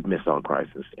regards to the Cuban Missile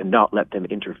Crisis, and not let them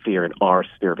interfere in our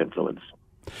sphere of influence.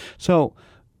 So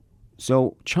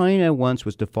China once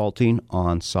was defaulting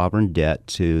on sovereign debt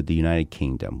to the United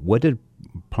Kingdom. What did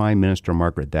Prime Minister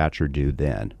Margaret Thatcher do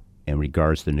then in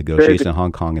regards to the negotiation in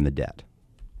Hong Kong and the debt?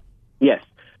 Yes.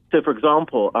 So, for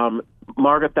example,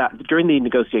 Margaret Thatcher, during the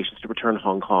negotiations to return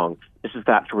Hong Kong, Mrs.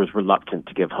 Thatcher was reluctant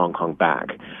to give Hong Kong back,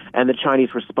 and the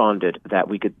Chinese responded that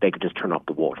they could just turn off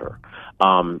the water,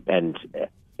 and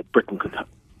Britain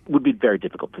would be very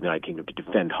difficult for the United Kingdom to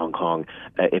defend Hong Kong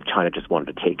if China just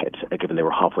wanted to take it, given they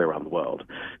were halfway around the world.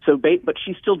 So, but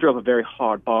she still drove a very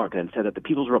hard bargain and said that the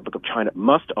People's Republic of China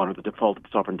must honor the defaulted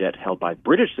sovereign debt held by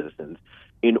British citizens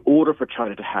in order for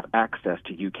China to have access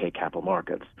to UK capital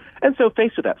markets. And so,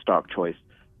 faced with that stark choice,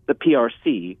 the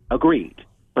PRC agreed.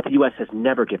 But the U.S. has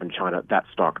never given China that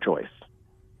stark choice.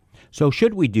 So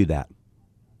should we do that?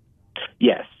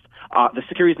 Yes. The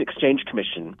Securities and Exchange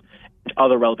Commission and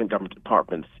other relevant government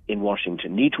departments in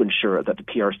Washington need to ensure that the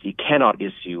PRC cannot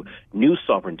issue new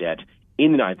sovereign debt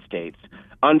in the United States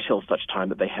until such time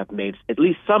that they have made at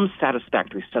least some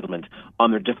satisfactory settlement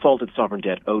on their defaulted sovereign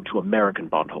debt owed to American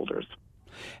bondholders.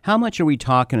 How much are we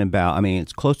talking about? I mean,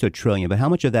 it's close to $1 trillion, but how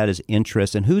much of that is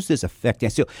interest, and who's this affecting?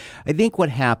 So I think what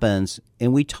happens,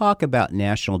 and we talk about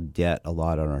national debt a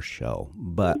lot on our show,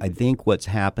 but I think what's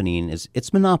happening is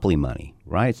it's monopoly money,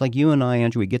 right? It's like you and I,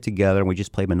 Andrew, we get together and we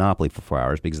just play Monopoly for 4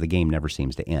 hours because the game never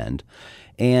seems to end.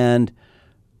 And,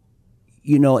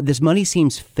 this money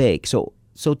seems fake. So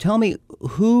tell me,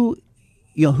 who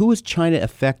is China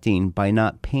affecting by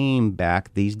not paying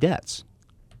back these debts?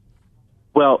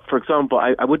 Well, for example,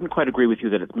 I wouldn't quite agree with you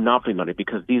that it's monopoly money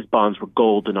because these bonds were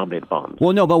gold-denominated bonds.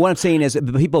 Well, no, but what I'm saying is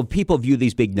people view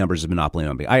these big numbers as monopoly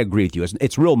money. I agree with you.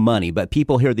 It's real money, but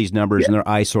people hear these numbers and their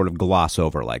eyes sort of gloss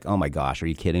over like, oh, my gosh, are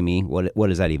you kidding me? What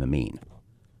does that even mean?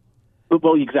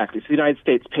 Well, exactly. So the United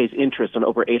States pays interest on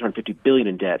over $850 billion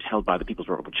in debt held by the People's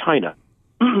Republic of China.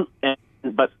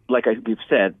 But like we've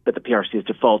said, that the PRC has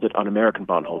defaulted on American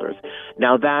bondholders.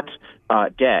 Now that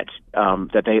debt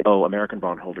that they owe American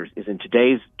bondholders is in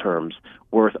today's terms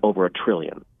worth over $1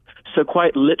 trillion. So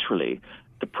quite literally,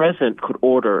 the president could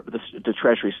order the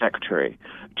Treasury Secretary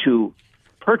to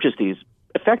purchase these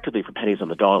effectively for pennies on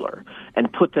the dollar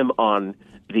and put them on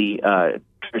the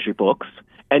Treasury books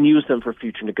and use them for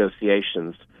future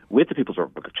negotiations with the People's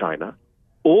Republic of China,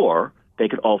 or they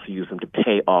could also use them to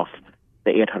pay off the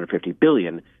 $850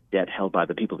 billion debt held by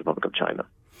the People's Republic of China.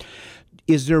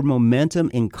 Is there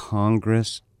momentum in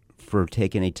Congress for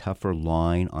taking a tougher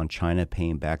line on China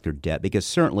paying back their debt? Because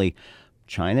certainly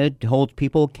China holds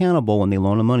people accountable when they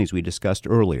loan them money, as we discussed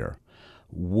earlier.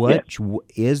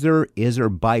 Is there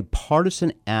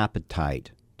bipartisan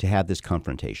appetite to have this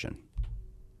confrontation?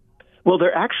 Well,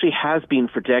 there actually has been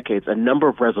for decades a number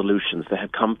of resolutions that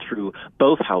have come through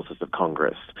both houses of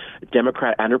Congress.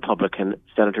 Democrat and Republican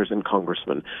senators and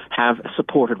congressmen have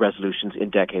supported resolutions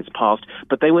in decades past,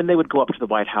 but when they would go up to the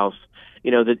White House,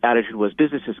 the attitude was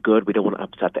business is good. We don't want to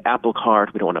upset the apple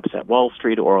cart. We don't want to upset Wall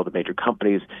Street or all the major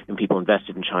companies and people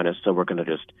invested in China, so we're going to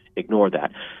just ignore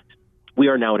that. We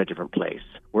are now in a different place.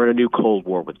 We're in a new Cold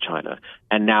War with China,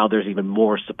 and now there's even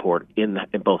more support in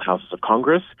both houses of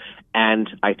Congress, and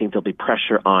I think there'll be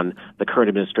pressure on the current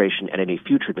administration and any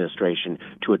future administration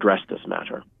to address this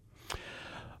matter.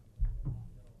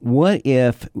 What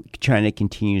if China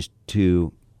continues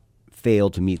to fail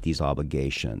to meet these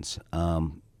obligations?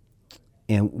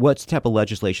 And what's the type of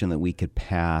legislation that we could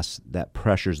pass that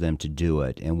pressures them to do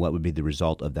it? And what would be the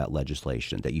result of that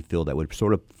legislation that you feel that would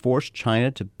sort of force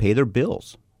China to pay their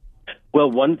bills? Well,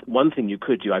 one thing you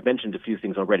could do, I mentioned a few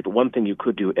things already, but one thing you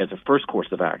could do as a first course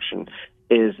of action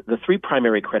is the three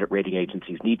primary credit rating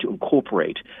agencies need to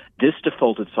incorporate this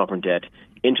defaulted sovereign debt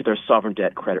into their sovereign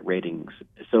debt credit ratings.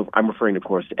 So I'm referring, of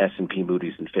course, to S&P,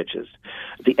 Moody's, and Fitch's.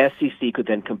 The SEC could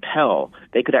then compel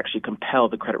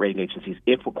the credit rating agencies,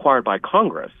 if required by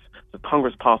Congress, if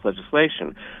Congress passed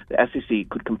legislation, the SEC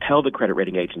could compel the credit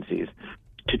rating agencies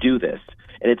to do this.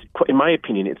 And in my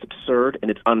opinion, it's absurd and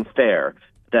it's unfair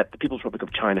that the People's Republic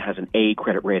of China has an A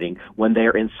credit rating when they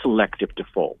are in selective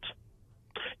default.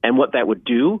 And what that would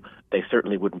do, they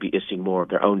certainly wouldn't be issuing more of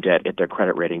their own debt if their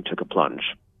credit rating took a plunge.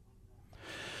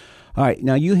 All right.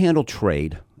 Now, you handle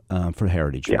trade for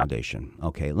Heritage Foundation.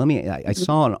 Okay. I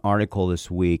saw an article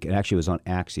this week. It actually was on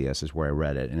Axios is where I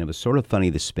read it, and it was sort of funny,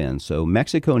 the spin. So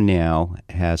Mexico now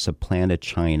has supplanted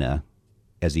China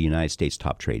as the United States'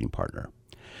 top trading partner.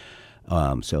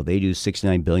 So they do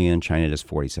 $69 billion. China does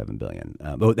 $47 billion.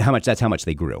 That's how much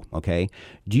they grew. Okay.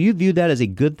 Do you view that as a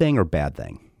good thing or bad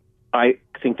thing? I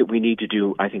think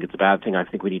it's a bad thing. I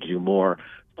think we need to do more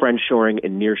friendshoring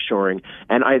and nearshoring.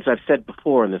 And as I've said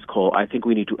before in this call, I think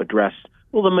we need to address,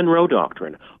 the Monroe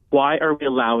Doctrine. Why are we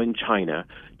allowing China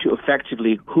to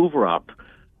effectively hoover up,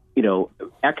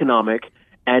 economic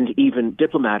and even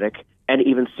diplomatic and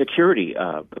even security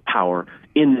power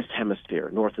in this hemisphere,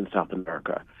 North and South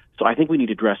America? So I think we need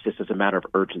to address this as a matter of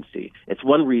urgency. It's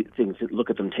one thing to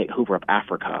look at them hoover up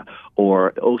Africa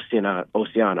or Oceania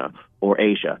or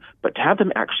Asia, but to have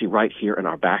them actually right here in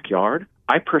our backyard,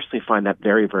 I personally find that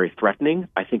very, very threatening.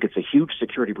 I think it's a huge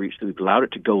security breach that we've allowed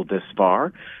it to go this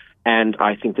far. And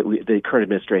I think that the current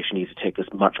administration needs to take this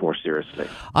much more seriously.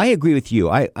 I agree with you.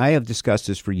 I have discussed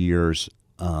this for years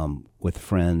with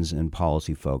friends and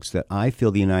policy folks, that I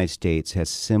feel the United States has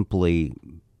simply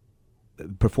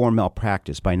performed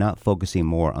malpractice by not focusing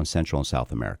more on Central and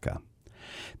South America.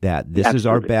 That this is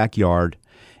our backyard.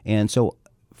 And so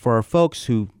for our folks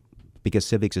because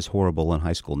civics is horrible in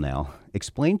high school now,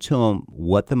 explain to them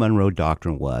what the Monroe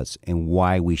Doctrine was and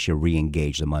why we should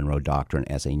re-engage the Monroe Doctrine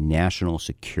as a national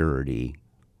security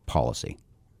policy.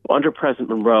 Well, under President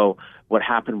Monroe, what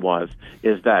happened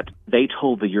is that they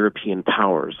told the European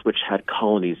powers, which had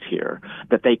colonies here,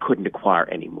 that they couldn't acquire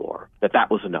anymore, that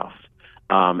was enough.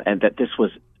 and that this was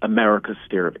America's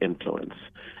sphere of influence.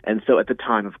 And so at the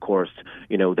time, of course,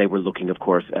 they were looking, of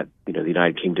course, at, the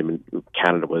United Kingdom and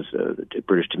Canada was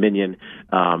British Dominion,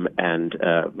 and,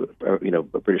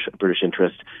 British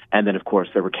interest. And then, of course,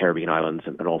 there were Caribbean islands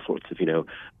and all sorts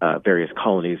of, various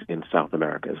colonies in South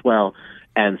America as well.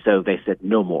 And so they said,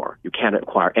 no more. You can't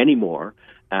acquire any more.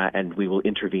 And we will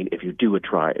intervene if you do a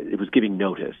try. It was giving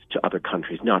notice to other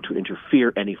countries not to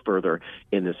interfere any further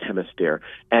in this hemisphere.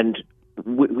 And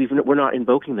we're not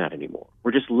invoking that anymore.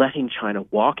 We're just letting China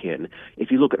walk in. If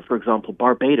you look at, for example,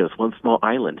 Barbados, one small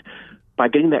island, by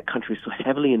getting that country so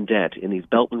heavily in debt in these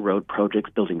Belt and Road projects,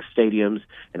 building stadiums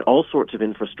and all sorts of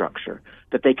infrastructure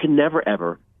that they can never,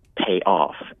 ever pay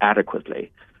off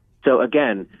adequately. So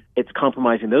again, it's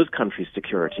compromising those countries'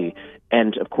 security.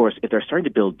 And of course, if they're starting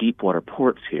to build deep water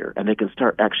ports here and they can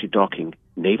start actually docking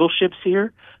naval ships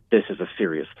here, this is a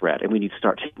serious threat, and we need to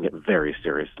start taking it very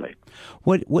seriously.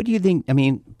 What do you think? I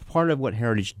mean, part of what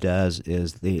Heritage does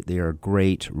is they are a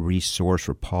great resource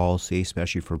for policy,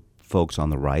 especially for folks on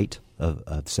the right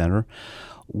of center.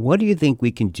 What do you think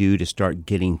we can do to start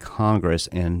getting Congress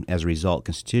and, as a result,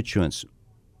 constituents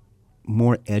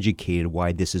more educated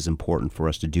why this is important for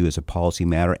us to do as a policy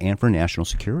matter and for national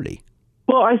security?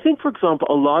 Well, I think, for example,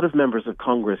 a lot of members of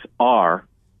Congress are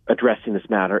addressing this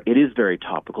matter. It is very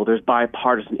topical. There's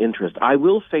bipartisan interest. I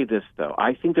will say this, though.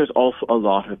 I think there's also a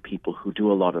lot of people who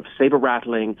do a lot of saber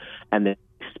rattling and they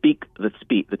speak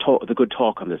the good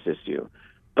talk on this issue.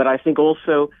 But I think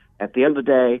also, at the end of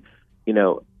the day,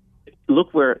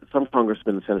 look where some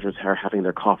congressmen and senators are having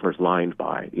their coffers lined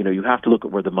by. You have to look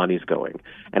at where the money's going.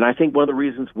 And I think one of the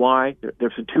reasons why,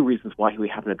 there's two reasons why we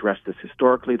haven't addressed this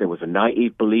historically. There was a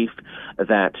naive belief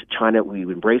that China, we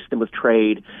embrace them with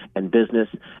trade and business,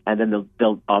 and then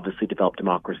they'll obviously develop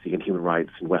democracy and human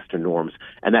rights and Western norms.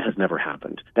 And that has never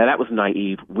happened. Now, that was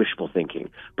naive, wishful thinking.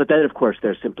 But then, of course,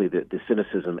 there's simply the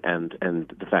cynicism and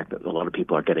the fact that a lot of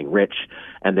people are getting rich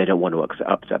and they don't want to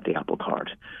upset the apple cart.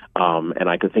 And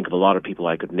I could think of a lot of people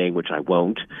I could name, which I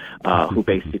won't, who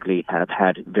basically have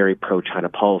had very pro-China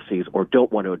policies or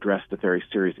don't want to address the very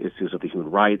serious issues of the human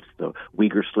rights, the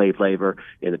Uyghur slave labor,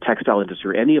 in the textile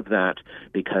industry, any of that,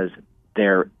 because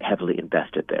they're heavily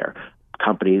invested there.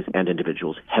 Companies and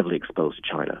individuals heavily exposed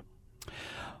to China.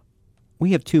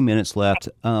 We have 2 minutes left.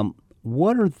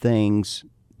 What are things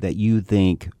that you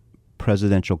think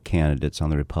presidential candidates on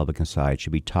the Republican side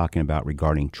should be talking about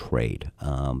regarding trade?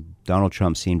 Donald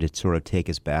Trump seemed to sort of take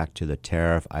us back to the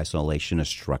tariff isolationist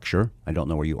structure. I don't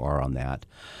know where you are on that.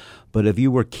 But if you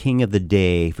were king of the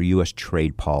day for U.S.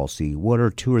 trade policy, what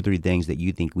are 2 or 3 things that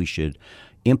you think we should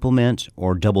implement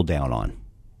or double down on?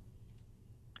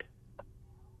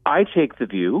 I take the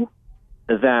view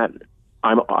that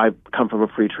I come from a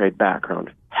free trade background.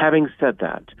 Having said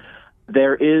that,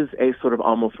 there is a sort of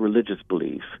almost religious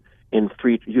belief in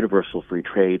universal free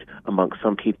trade amongst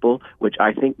some people, which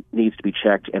I think needs to be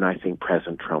checked, and I think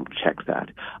President Trump checked that.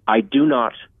 I do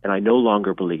not, and I no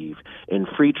longer believe in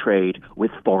free trade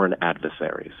with foreign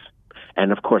adversaries.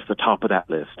 And, of course, the top of that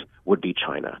list would be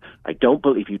China. I don't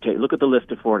believe, if you look at the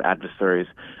list of foreign adversaries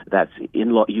that's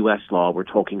in U.S. law, we're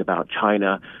talking about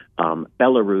China,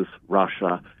 Belarus,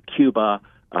 Russia, Cuba,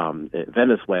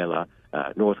 Venezuela,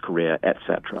 North Korea,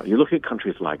 etc. You look at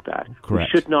countries like that.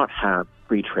 Correct. We should not have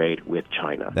free trade with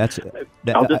China.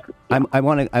 I'm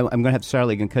going to have to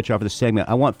sorry, going to cut you off for this segment.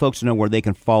 I want folks to know where they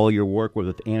can follow your work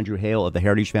with Andrew Hale of the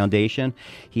Heritage Foundation.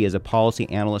 He is a policy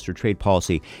analyst for trade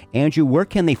policy. Andrew, where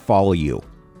can they follow you?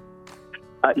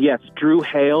 Yes, Drew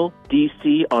Hale,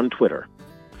 DC on Twitter.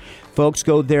 Folks,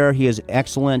 go there. He is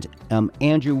excellent.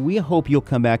 Andrew, we hope you'll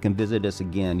come back and visit us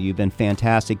again. You've been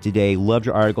fantastic today. Loved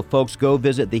your article. Folks, go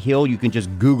visit The Hill. You can just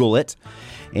Google it.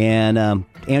 And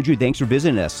Andrew, thanks for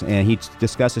visiting us. And he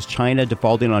discusses China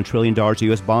defaulting on $1 trillion to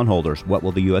U.S. bondholders. What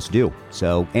will the U.S. do?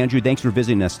 So, Andrew, thanks for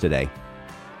visiting us today.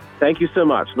 Thank you so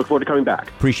much. Look forward to coming back.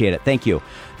 Appreciate it. Thank you.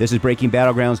 This is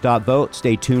BreakingBattlegrounds.vote.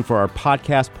 Stay tuned for our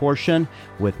podcast portion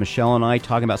with Michelle and I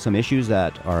talking about some issues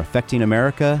that are affecting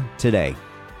America today.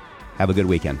 Have a good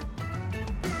weekend.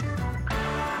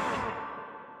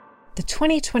 The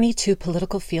 2022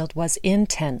 political field was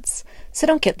intense, so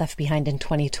don't get left behind in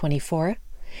 2024.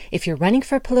 If you're running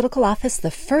for political office, the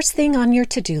first thing on your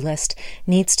to-do list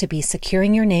needs to be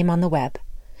securing your name on the web.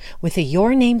 With a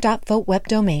yourname.vote web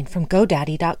domain from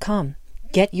GoDaddy.com.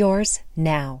 Get yours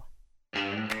now.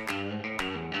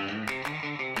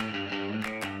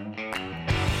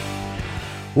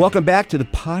 Welcome back to the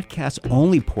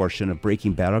podcast-only portion of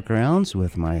Breaking Battlegrounds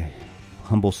with my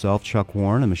humble self, Chuck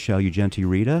Warren, and Michelle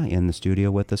Ugenti-Rita in the studio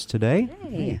with us today.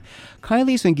 Hey.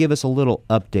 Kylie's going to give us a little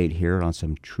update here on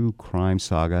some true crime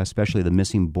saga, especially the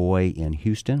missing boy in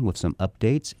Houston, with some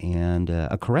updates and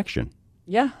a correction.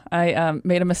 Yeah, I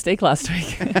made a mistake last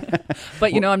week,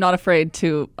 but I'm not afraid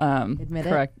to Admit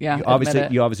correct. it? Yeah,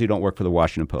 You obviously don't work for the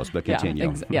Washington Post, but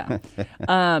continue.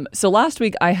 So last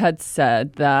week I had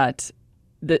said that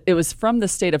it was from the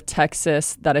state of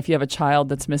Texas that if you have a child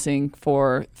that's missing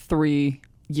for 3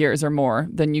 years or more,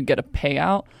 then you get a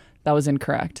payout. That was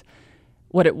incorrect.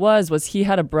 What it was he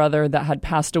had a brother that had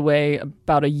passed away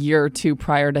about a year or two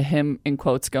prior to him, in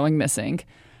quotes, going missing,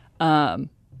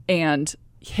 and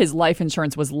his life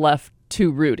insurance was left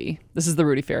to Rudy. This is the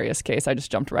Rudy Farias case. I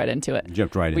just jumped right into it.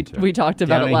 We talked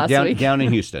about it last week. Down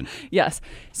in Houston. Yes.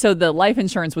 So the life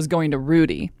insurance was going to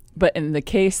Rudy. But in the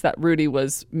case that Rudy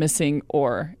was missing,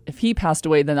 or if he passed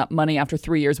away, then that money after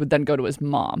 3 years would then go to his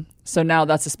mom. So now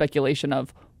that's a speculation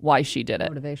of why she did it.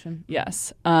 Motivation.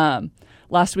 Yes.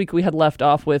 Last week we had left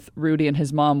off with Rudy and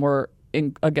his mom were,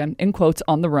 in quotes,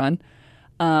 on the run.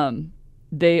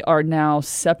 They are now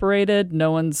separated.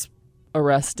 No one's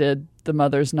arrested. The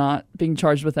mother's not being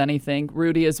charged with anything.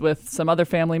 Rudy is with some other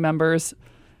family members.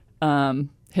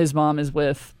 His mom is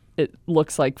with, it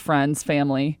looks like, friends,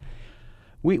 family.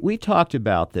 We talked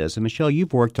about this, and Michelle,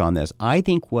 you've worked on this. I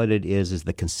think what it is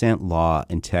the consent law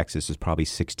in Texas is probably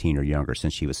 16 or younger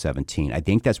since she was 17. I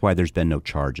think that's why there's been no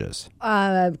charges.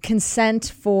 Consent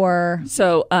for...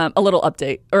 So a little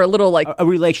update, or a little a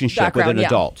relationship with an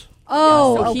adult.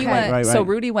 Oh, so okay. He went, right. So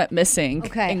Rudy went missing,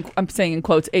 okay. I'm saying in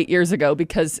quotes, 8 years ago,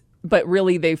 but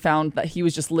really they found that he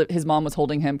was just, his mom was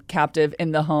holding him captive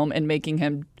in the home and making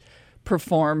him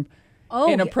perform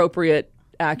inappropriate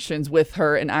actions with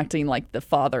her and acting like the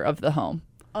father of the home.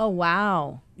 Oh,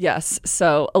 wow. Yes.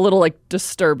 So a little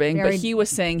disturbing, but he was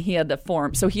saying he had the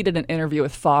form. So he did an interview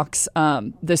with Fox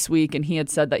this week, and he had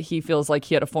said that he feels like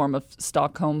he had a form of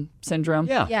Stockholm syndrome.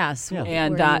 Yeah. Yes. Yeah.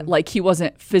 And that he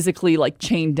wasn't physically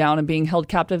chained down and being held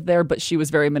captive there, but she was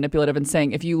very manipulative and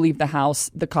saying, if you leave the house,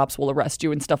 the cops will arrest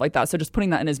you and stuff like that. So just putting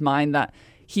that in his mind that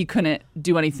he couldn't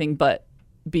do anything but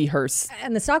be hers.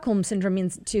 And the Stockholm syndrome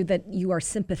means too that you are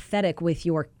sympathetic with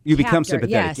your You captor. become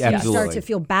sympathetic. Yes, Absolutely. You start to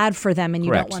feel bad for them, and you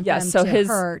Correct. don't want them to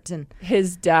hurt. And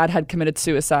his dad had committed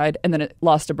suicide, and then it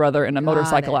lost a brother in a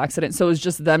motorcycle accident. So it was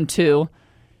just them two.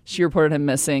 She reported him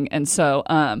missing, and so.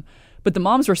 But the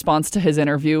mom's response to his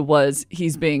interview was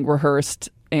he's being rehearsed,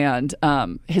 and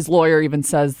his lawyer even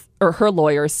says, or her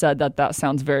lawyer said that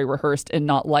sounds very rehearsed and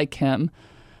not like him,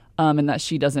 and that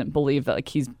she doesn't believe that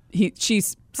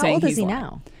she's saying how old is he's he lying.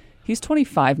 now? He's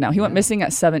 25 now. He went missing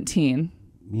at 17.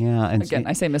 Yeah, and again,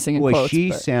 I say missing in quotes. She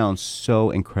sounds so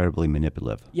incredibly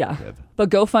manipulative. Yeah, but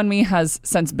GoFundMe has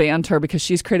since banned her because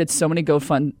she's created so many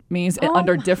GoFundMes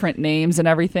under different names and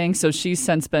everything. So she's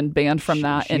since been banned from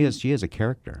that. She is a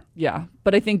character. Yeah,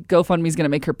 but I think GoFundMe is going to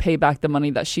make her pay back the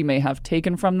money that she may have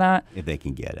taken from that if they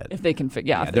can get it. If they can,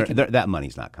 that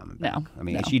money's not coming back. No, I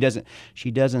mean, she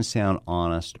doesn't sound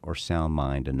honest or sound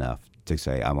mind enough to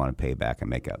say I want to pay back and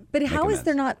make up. But how is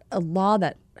there not a law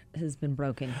that has been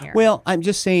broken here? Well, I'm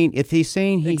just saying, if he's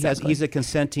saying he's a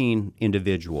consenting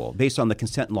individual based on the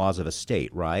consent laws of a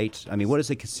state, right? I mean, what is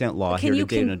the consent law here to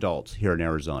date an adult here in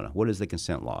Arizona? What is the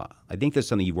consent law? I think that's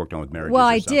something you've worked on with marriages. Well,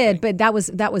 I did, but that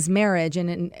was marriage,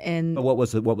 and but what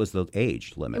was the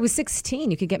age limit? It was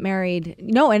 16. You could get married.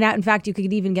 No, and in fact, you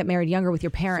could even get married younger with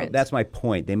your parents. So that's my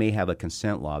point. They may have a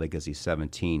consent law because he's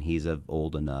 17. He's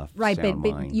old enough. Right,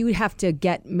 but you would have to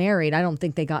get married. I don't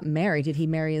think they got married. Did he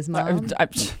marry his mom?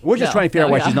 We're just trying to figure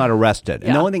out why she's not arrested.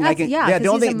 And the only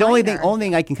thing the only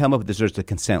thing I can come up with is there's the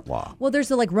consent law. Well, there's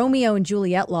the Romeo and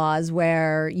Juliet laws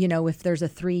where if there's a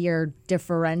 3-year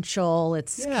differential,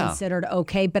 it's considered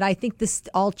okay. But I think this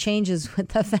all changes with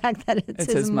the fact that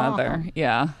it's his mother.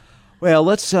 Yeah. Well,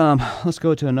 let's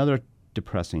go to another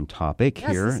depressing topic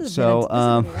here. This is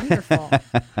wonderful.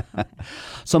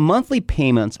 So monthly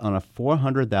payments on a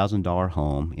 $400,000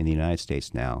 home in the United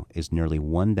States now is nearly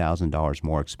 $1,000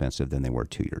 more expensive than they were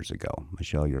 2 years ago.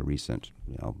 Michelle, you're a recent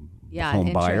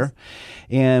home buyer.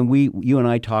 And you and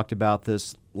I talked about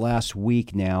this last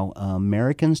week now.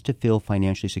 Americans, to feel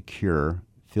financially secure,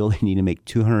 feel they need to make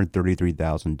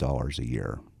 $233,000 a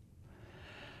year.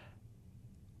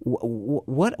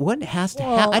 What has to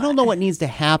happen? I don't know what needs to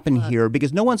happen here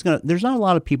because there's not a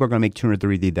lot of people are going to make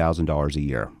 $233,000 a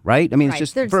year, right? I mean, it's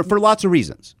just for lots of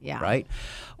reasons, right?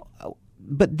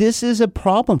 But this is a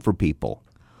problem for people.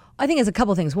 I think it's a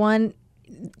couple things. One,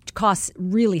 costs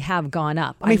really have gone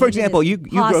up. I mean, for example,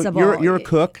 you're a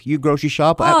cook. You grocery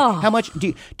shop. How much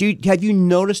have you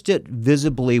noticed it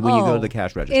visibly when you go to the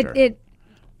cash register?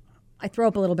 I throw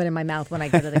up a little bit in my mouth when I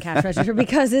go to the cash register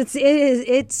because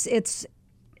it's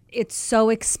so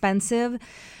expensive.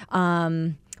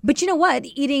 But you know what?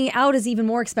 Eating out is even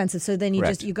more expensive. So then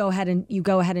you go ahead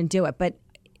and do it. But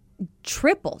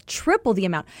triple the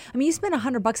amount. I mean, you spend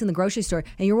 $100 in the grocery store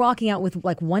and you're walking out with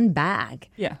like one bag.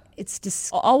 Yeah. It's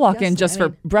just. I'll walk in just for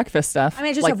breakfast stuff. I mean,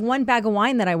 I just have one bag of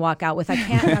wine that I walk out with. I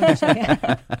can't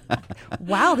understand.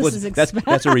 Wow, this is expensive.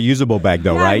 That's a reusable bag,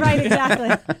 though, yeah, right? Right, exactly.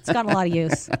 It's got a lot of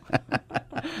use.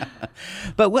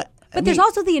 But there's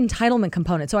also the entitlement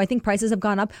component. So I think prices have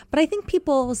gone up, but I think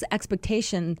people's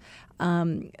expectation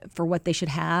for what they should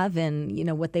have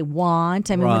and what they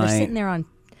want. I mean, when they're sitting there on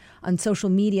social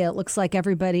media, it looks like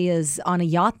everybody is on a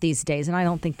yacht these days, and I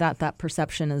don't think that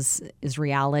perception is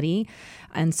reality.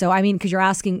 And so, I mean, because you're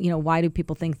asking, why do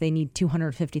people think they need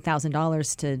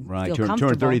 $250,000 to feel comfortable?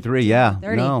 233, yeah.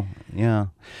 30. No, yeah.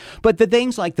 But the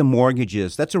things like the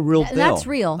mortgages, that's a real bill. That's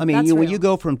real. I mean, That's when real. you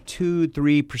go from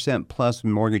 2-3% plus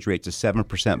mortgage rate to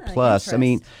 7% plus, I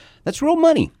mean, that's real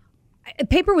money.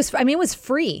 Paper was, it was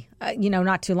free,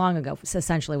 not too long ago,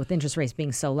 essentially, with interest rates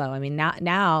being so low. I mean,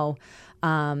 now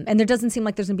and there doesn't seem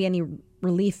like there's going to be any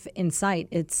relief in sight.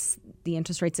 It's the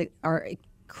interest rates are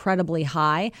incredibly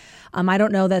high. I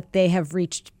don't know that they have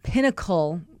reached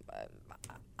pinnacle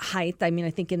height. I mean, I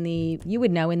think you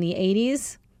would know, in the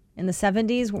 80s, in the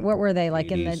 70s, what were they like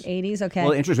 80s. In the 80s? Okay.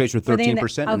 Well, interest rates were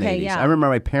 13% in the 80s. Yeah. I remember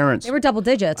my parents. They were double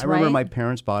digits, I remember my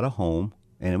parents bought a home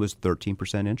and it was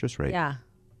 13% interest rate. Yeah.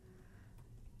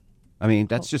 I mean,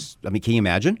 that's just, can you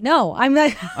imagine? No, I'm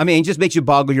not. I mean, it just makes you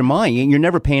boggle your mind. You're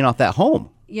never paying off that home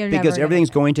because never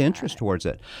everything's going to interest towards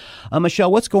it.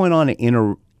 Michelle, what's going on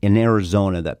in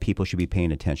Arizona that people should be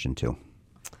paying attention to?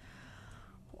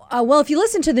 Well, if you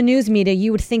listen to the news media,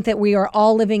 you would think that we are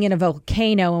all living in a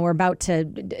volcano and we're about to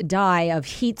die of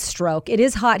heat stroke. It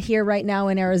is hot here right now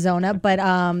in Arizona, but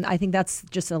I think that's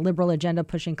just a liberal agenda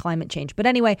pushing climate change. But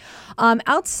anyway,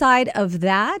 outside of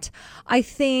that, I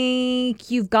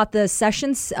think you've got the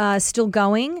sessions still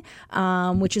going,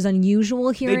 which is unusual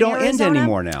here in Arizona. They don't end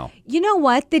anymore now. You know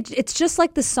what? It's just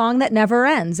like the song that never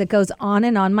ends. It goes on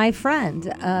and on, my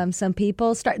friend. Some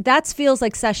people start. That feels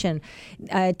like session.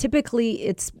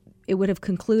 Typically, it would have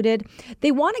concluded.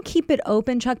 They want to keep it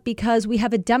open, Chuck, because we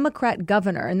have a Democrat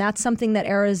governor, and that's something that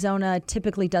Arizona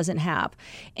typically doesn't have.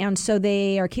 And so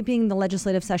they are keeping the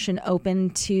legislative session open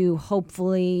to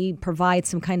hopefully provide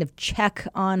some kind of check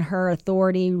on her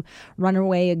authority,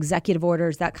 runaway executive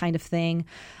orders, that kind of thing.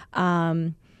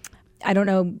 I don't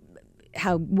know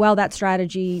how well that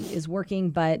strategy is working,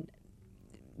 but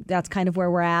that's kind of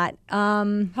where we're at. How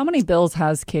many bills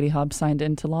has Katie Hobbs signed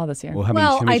into law this year? Well, how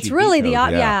many it's really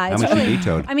vetoed? It's how many really, she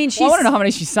vetoed? I mean, I want to know how many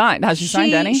she signed. Has she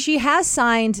signed any? She has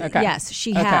signed. Okay. Yes,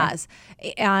 she has.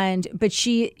 But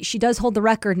she does hold the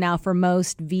record now for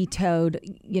most vetoed,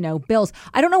 bills.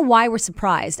 I don't know why we're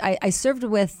surprised. I served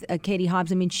with Katie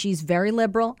Hobbs. I mean, she's very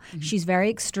liberal. Mm-hmm. She's very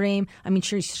extreme. I mean,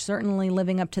 she's certainly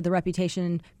living up to the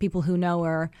reputation people who know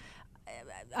her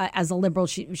as a liberal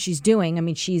she's doing. I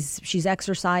mean, she's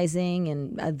exercising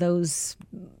and those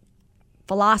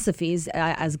philosophies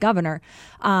as governor.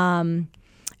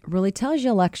 Really tells you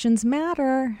elections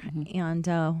matter, and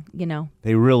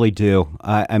they really do.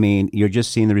 I mean, you're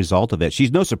just seeing the result of it.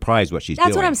 She's no surprise what she's doing.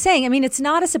 That's what I'm saying. I mean, it's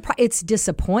not a surprise. It's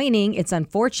disappointing. It's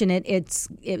unfortunate. It's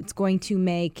going to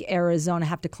make Arizona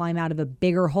have to climb out of a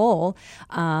bigger hole,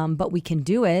 but we can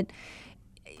do it.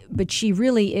 But she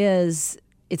really is.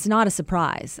 It's not a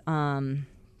surprise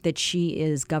that she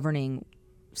is governing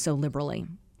so liberally.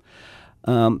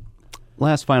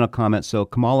 Last final comment. So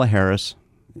Kamala Harris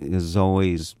is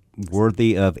always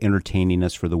worthy of entertaining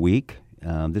us for the week.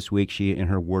 This week, in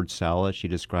her word salad, she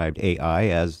described AI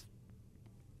as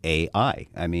AI.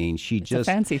 I mean, it's a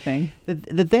fancy thing.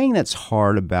 The thing that's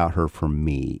hard about her for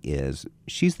me is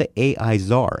she's the AI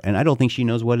czar, and I don't think she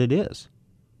knows what it is.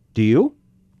 Do you?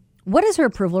 What is her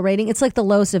approval rating? It's like the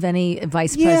lowest of any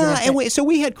vice president. Yeah, so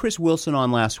we had Chris Wilson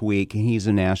on last week, and he's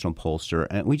a national pollster,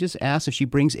 and we just asked if she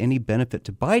brings any benefit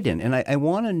to Biden. And I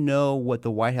want to know what the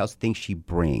White House thinks she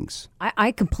brings.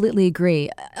 I completely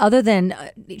agree. Other than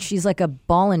she's like a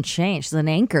ball and chain. She's an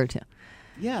anchor to.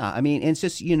 Yeah, I mean, it's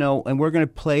just, and we're going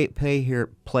to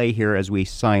play here as we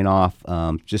sign off,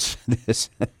 just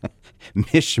this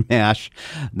mishmash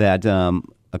that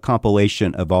a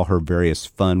compilation of all her various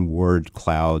fun word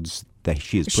clouds that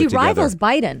she has put together. She rivals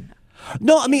Biden.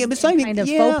 No, I mean, it's not even, kind of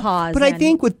faux pas. But I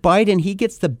think with Biden, he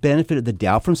gets the benefit of the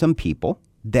doubt from some people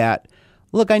that,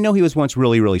 look, I know he was once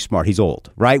really, really smart. He's old,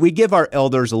 right? We give our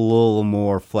elders a little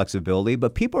more flexibility,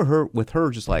 but people are with her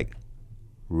just like,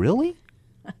 really?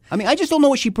 I mean, I just don't know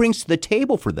what she brings to the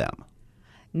table for them.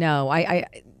 No,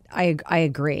 I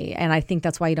agree, and I think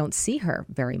that's why you don't see her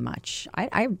very much.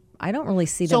 I don't really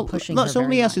see them pushing her So let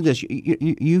me ask you this.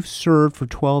 You've served for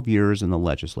 12 years in the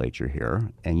legislature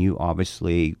here, and you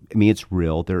obviously, it's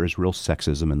real. There is real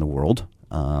sexism in the world,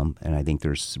 and I think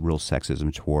there's real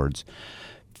sexism towards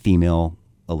female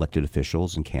elected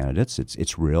officials and candidates.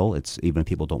 It's real. It's even if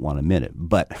people don't want to admit it.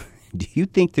 But do you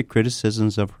think the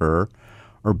criticisms of her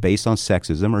are based on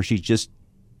sexism, or she just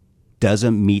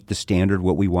doesn't meet the standard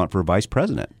what we want for a vice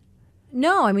president?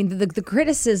 No, I mean, the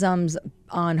criticisms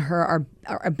on her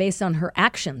are based on her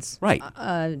actions. Right.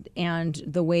 And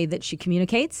the way that she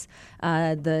communicates,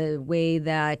 the way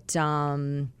that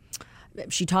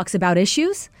she talks about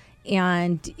issues.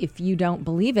 And if you don't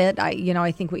believe it,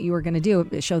 I think what you were going to do,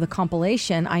 show the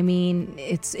compilation. I mean,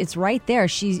 it's right there.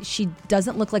 She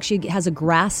doesn't look like she has a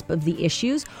grasp of the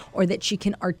issues or that she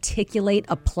can articulate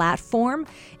a platform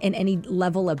in any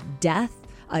level of depth,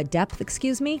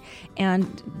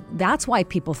 and that's why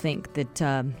people think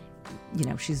that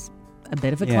she's a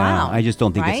bit of a clown. I just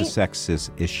don't think right? it's a sexist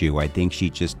issue. I think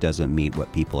she just doesn't meet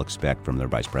what people expect from their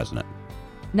vice president.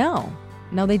 No,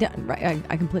 they don't. Right,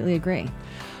 I completely agree.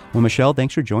 Well, Michelle,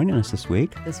 thanks for joining us this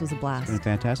week. This was a blast. It's been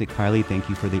fantastic. Kylie, thank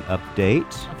you for the update.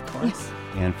 Of course.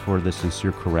 And for the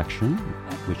sincere correction,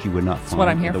 which you would not find what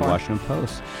I'm here in the for. Washington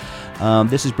Post.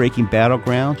 This is Breaking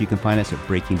Battleground. You can find us at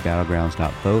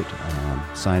breakingbattlegrounds.vote.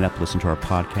 Sign up, listen to our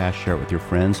podcast, share it with your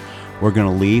friends. We're going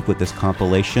to leave with this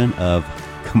compilation of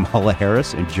Kamala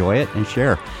Harris. Enjoy it and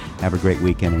share. Have a great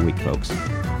weekend and week, folks.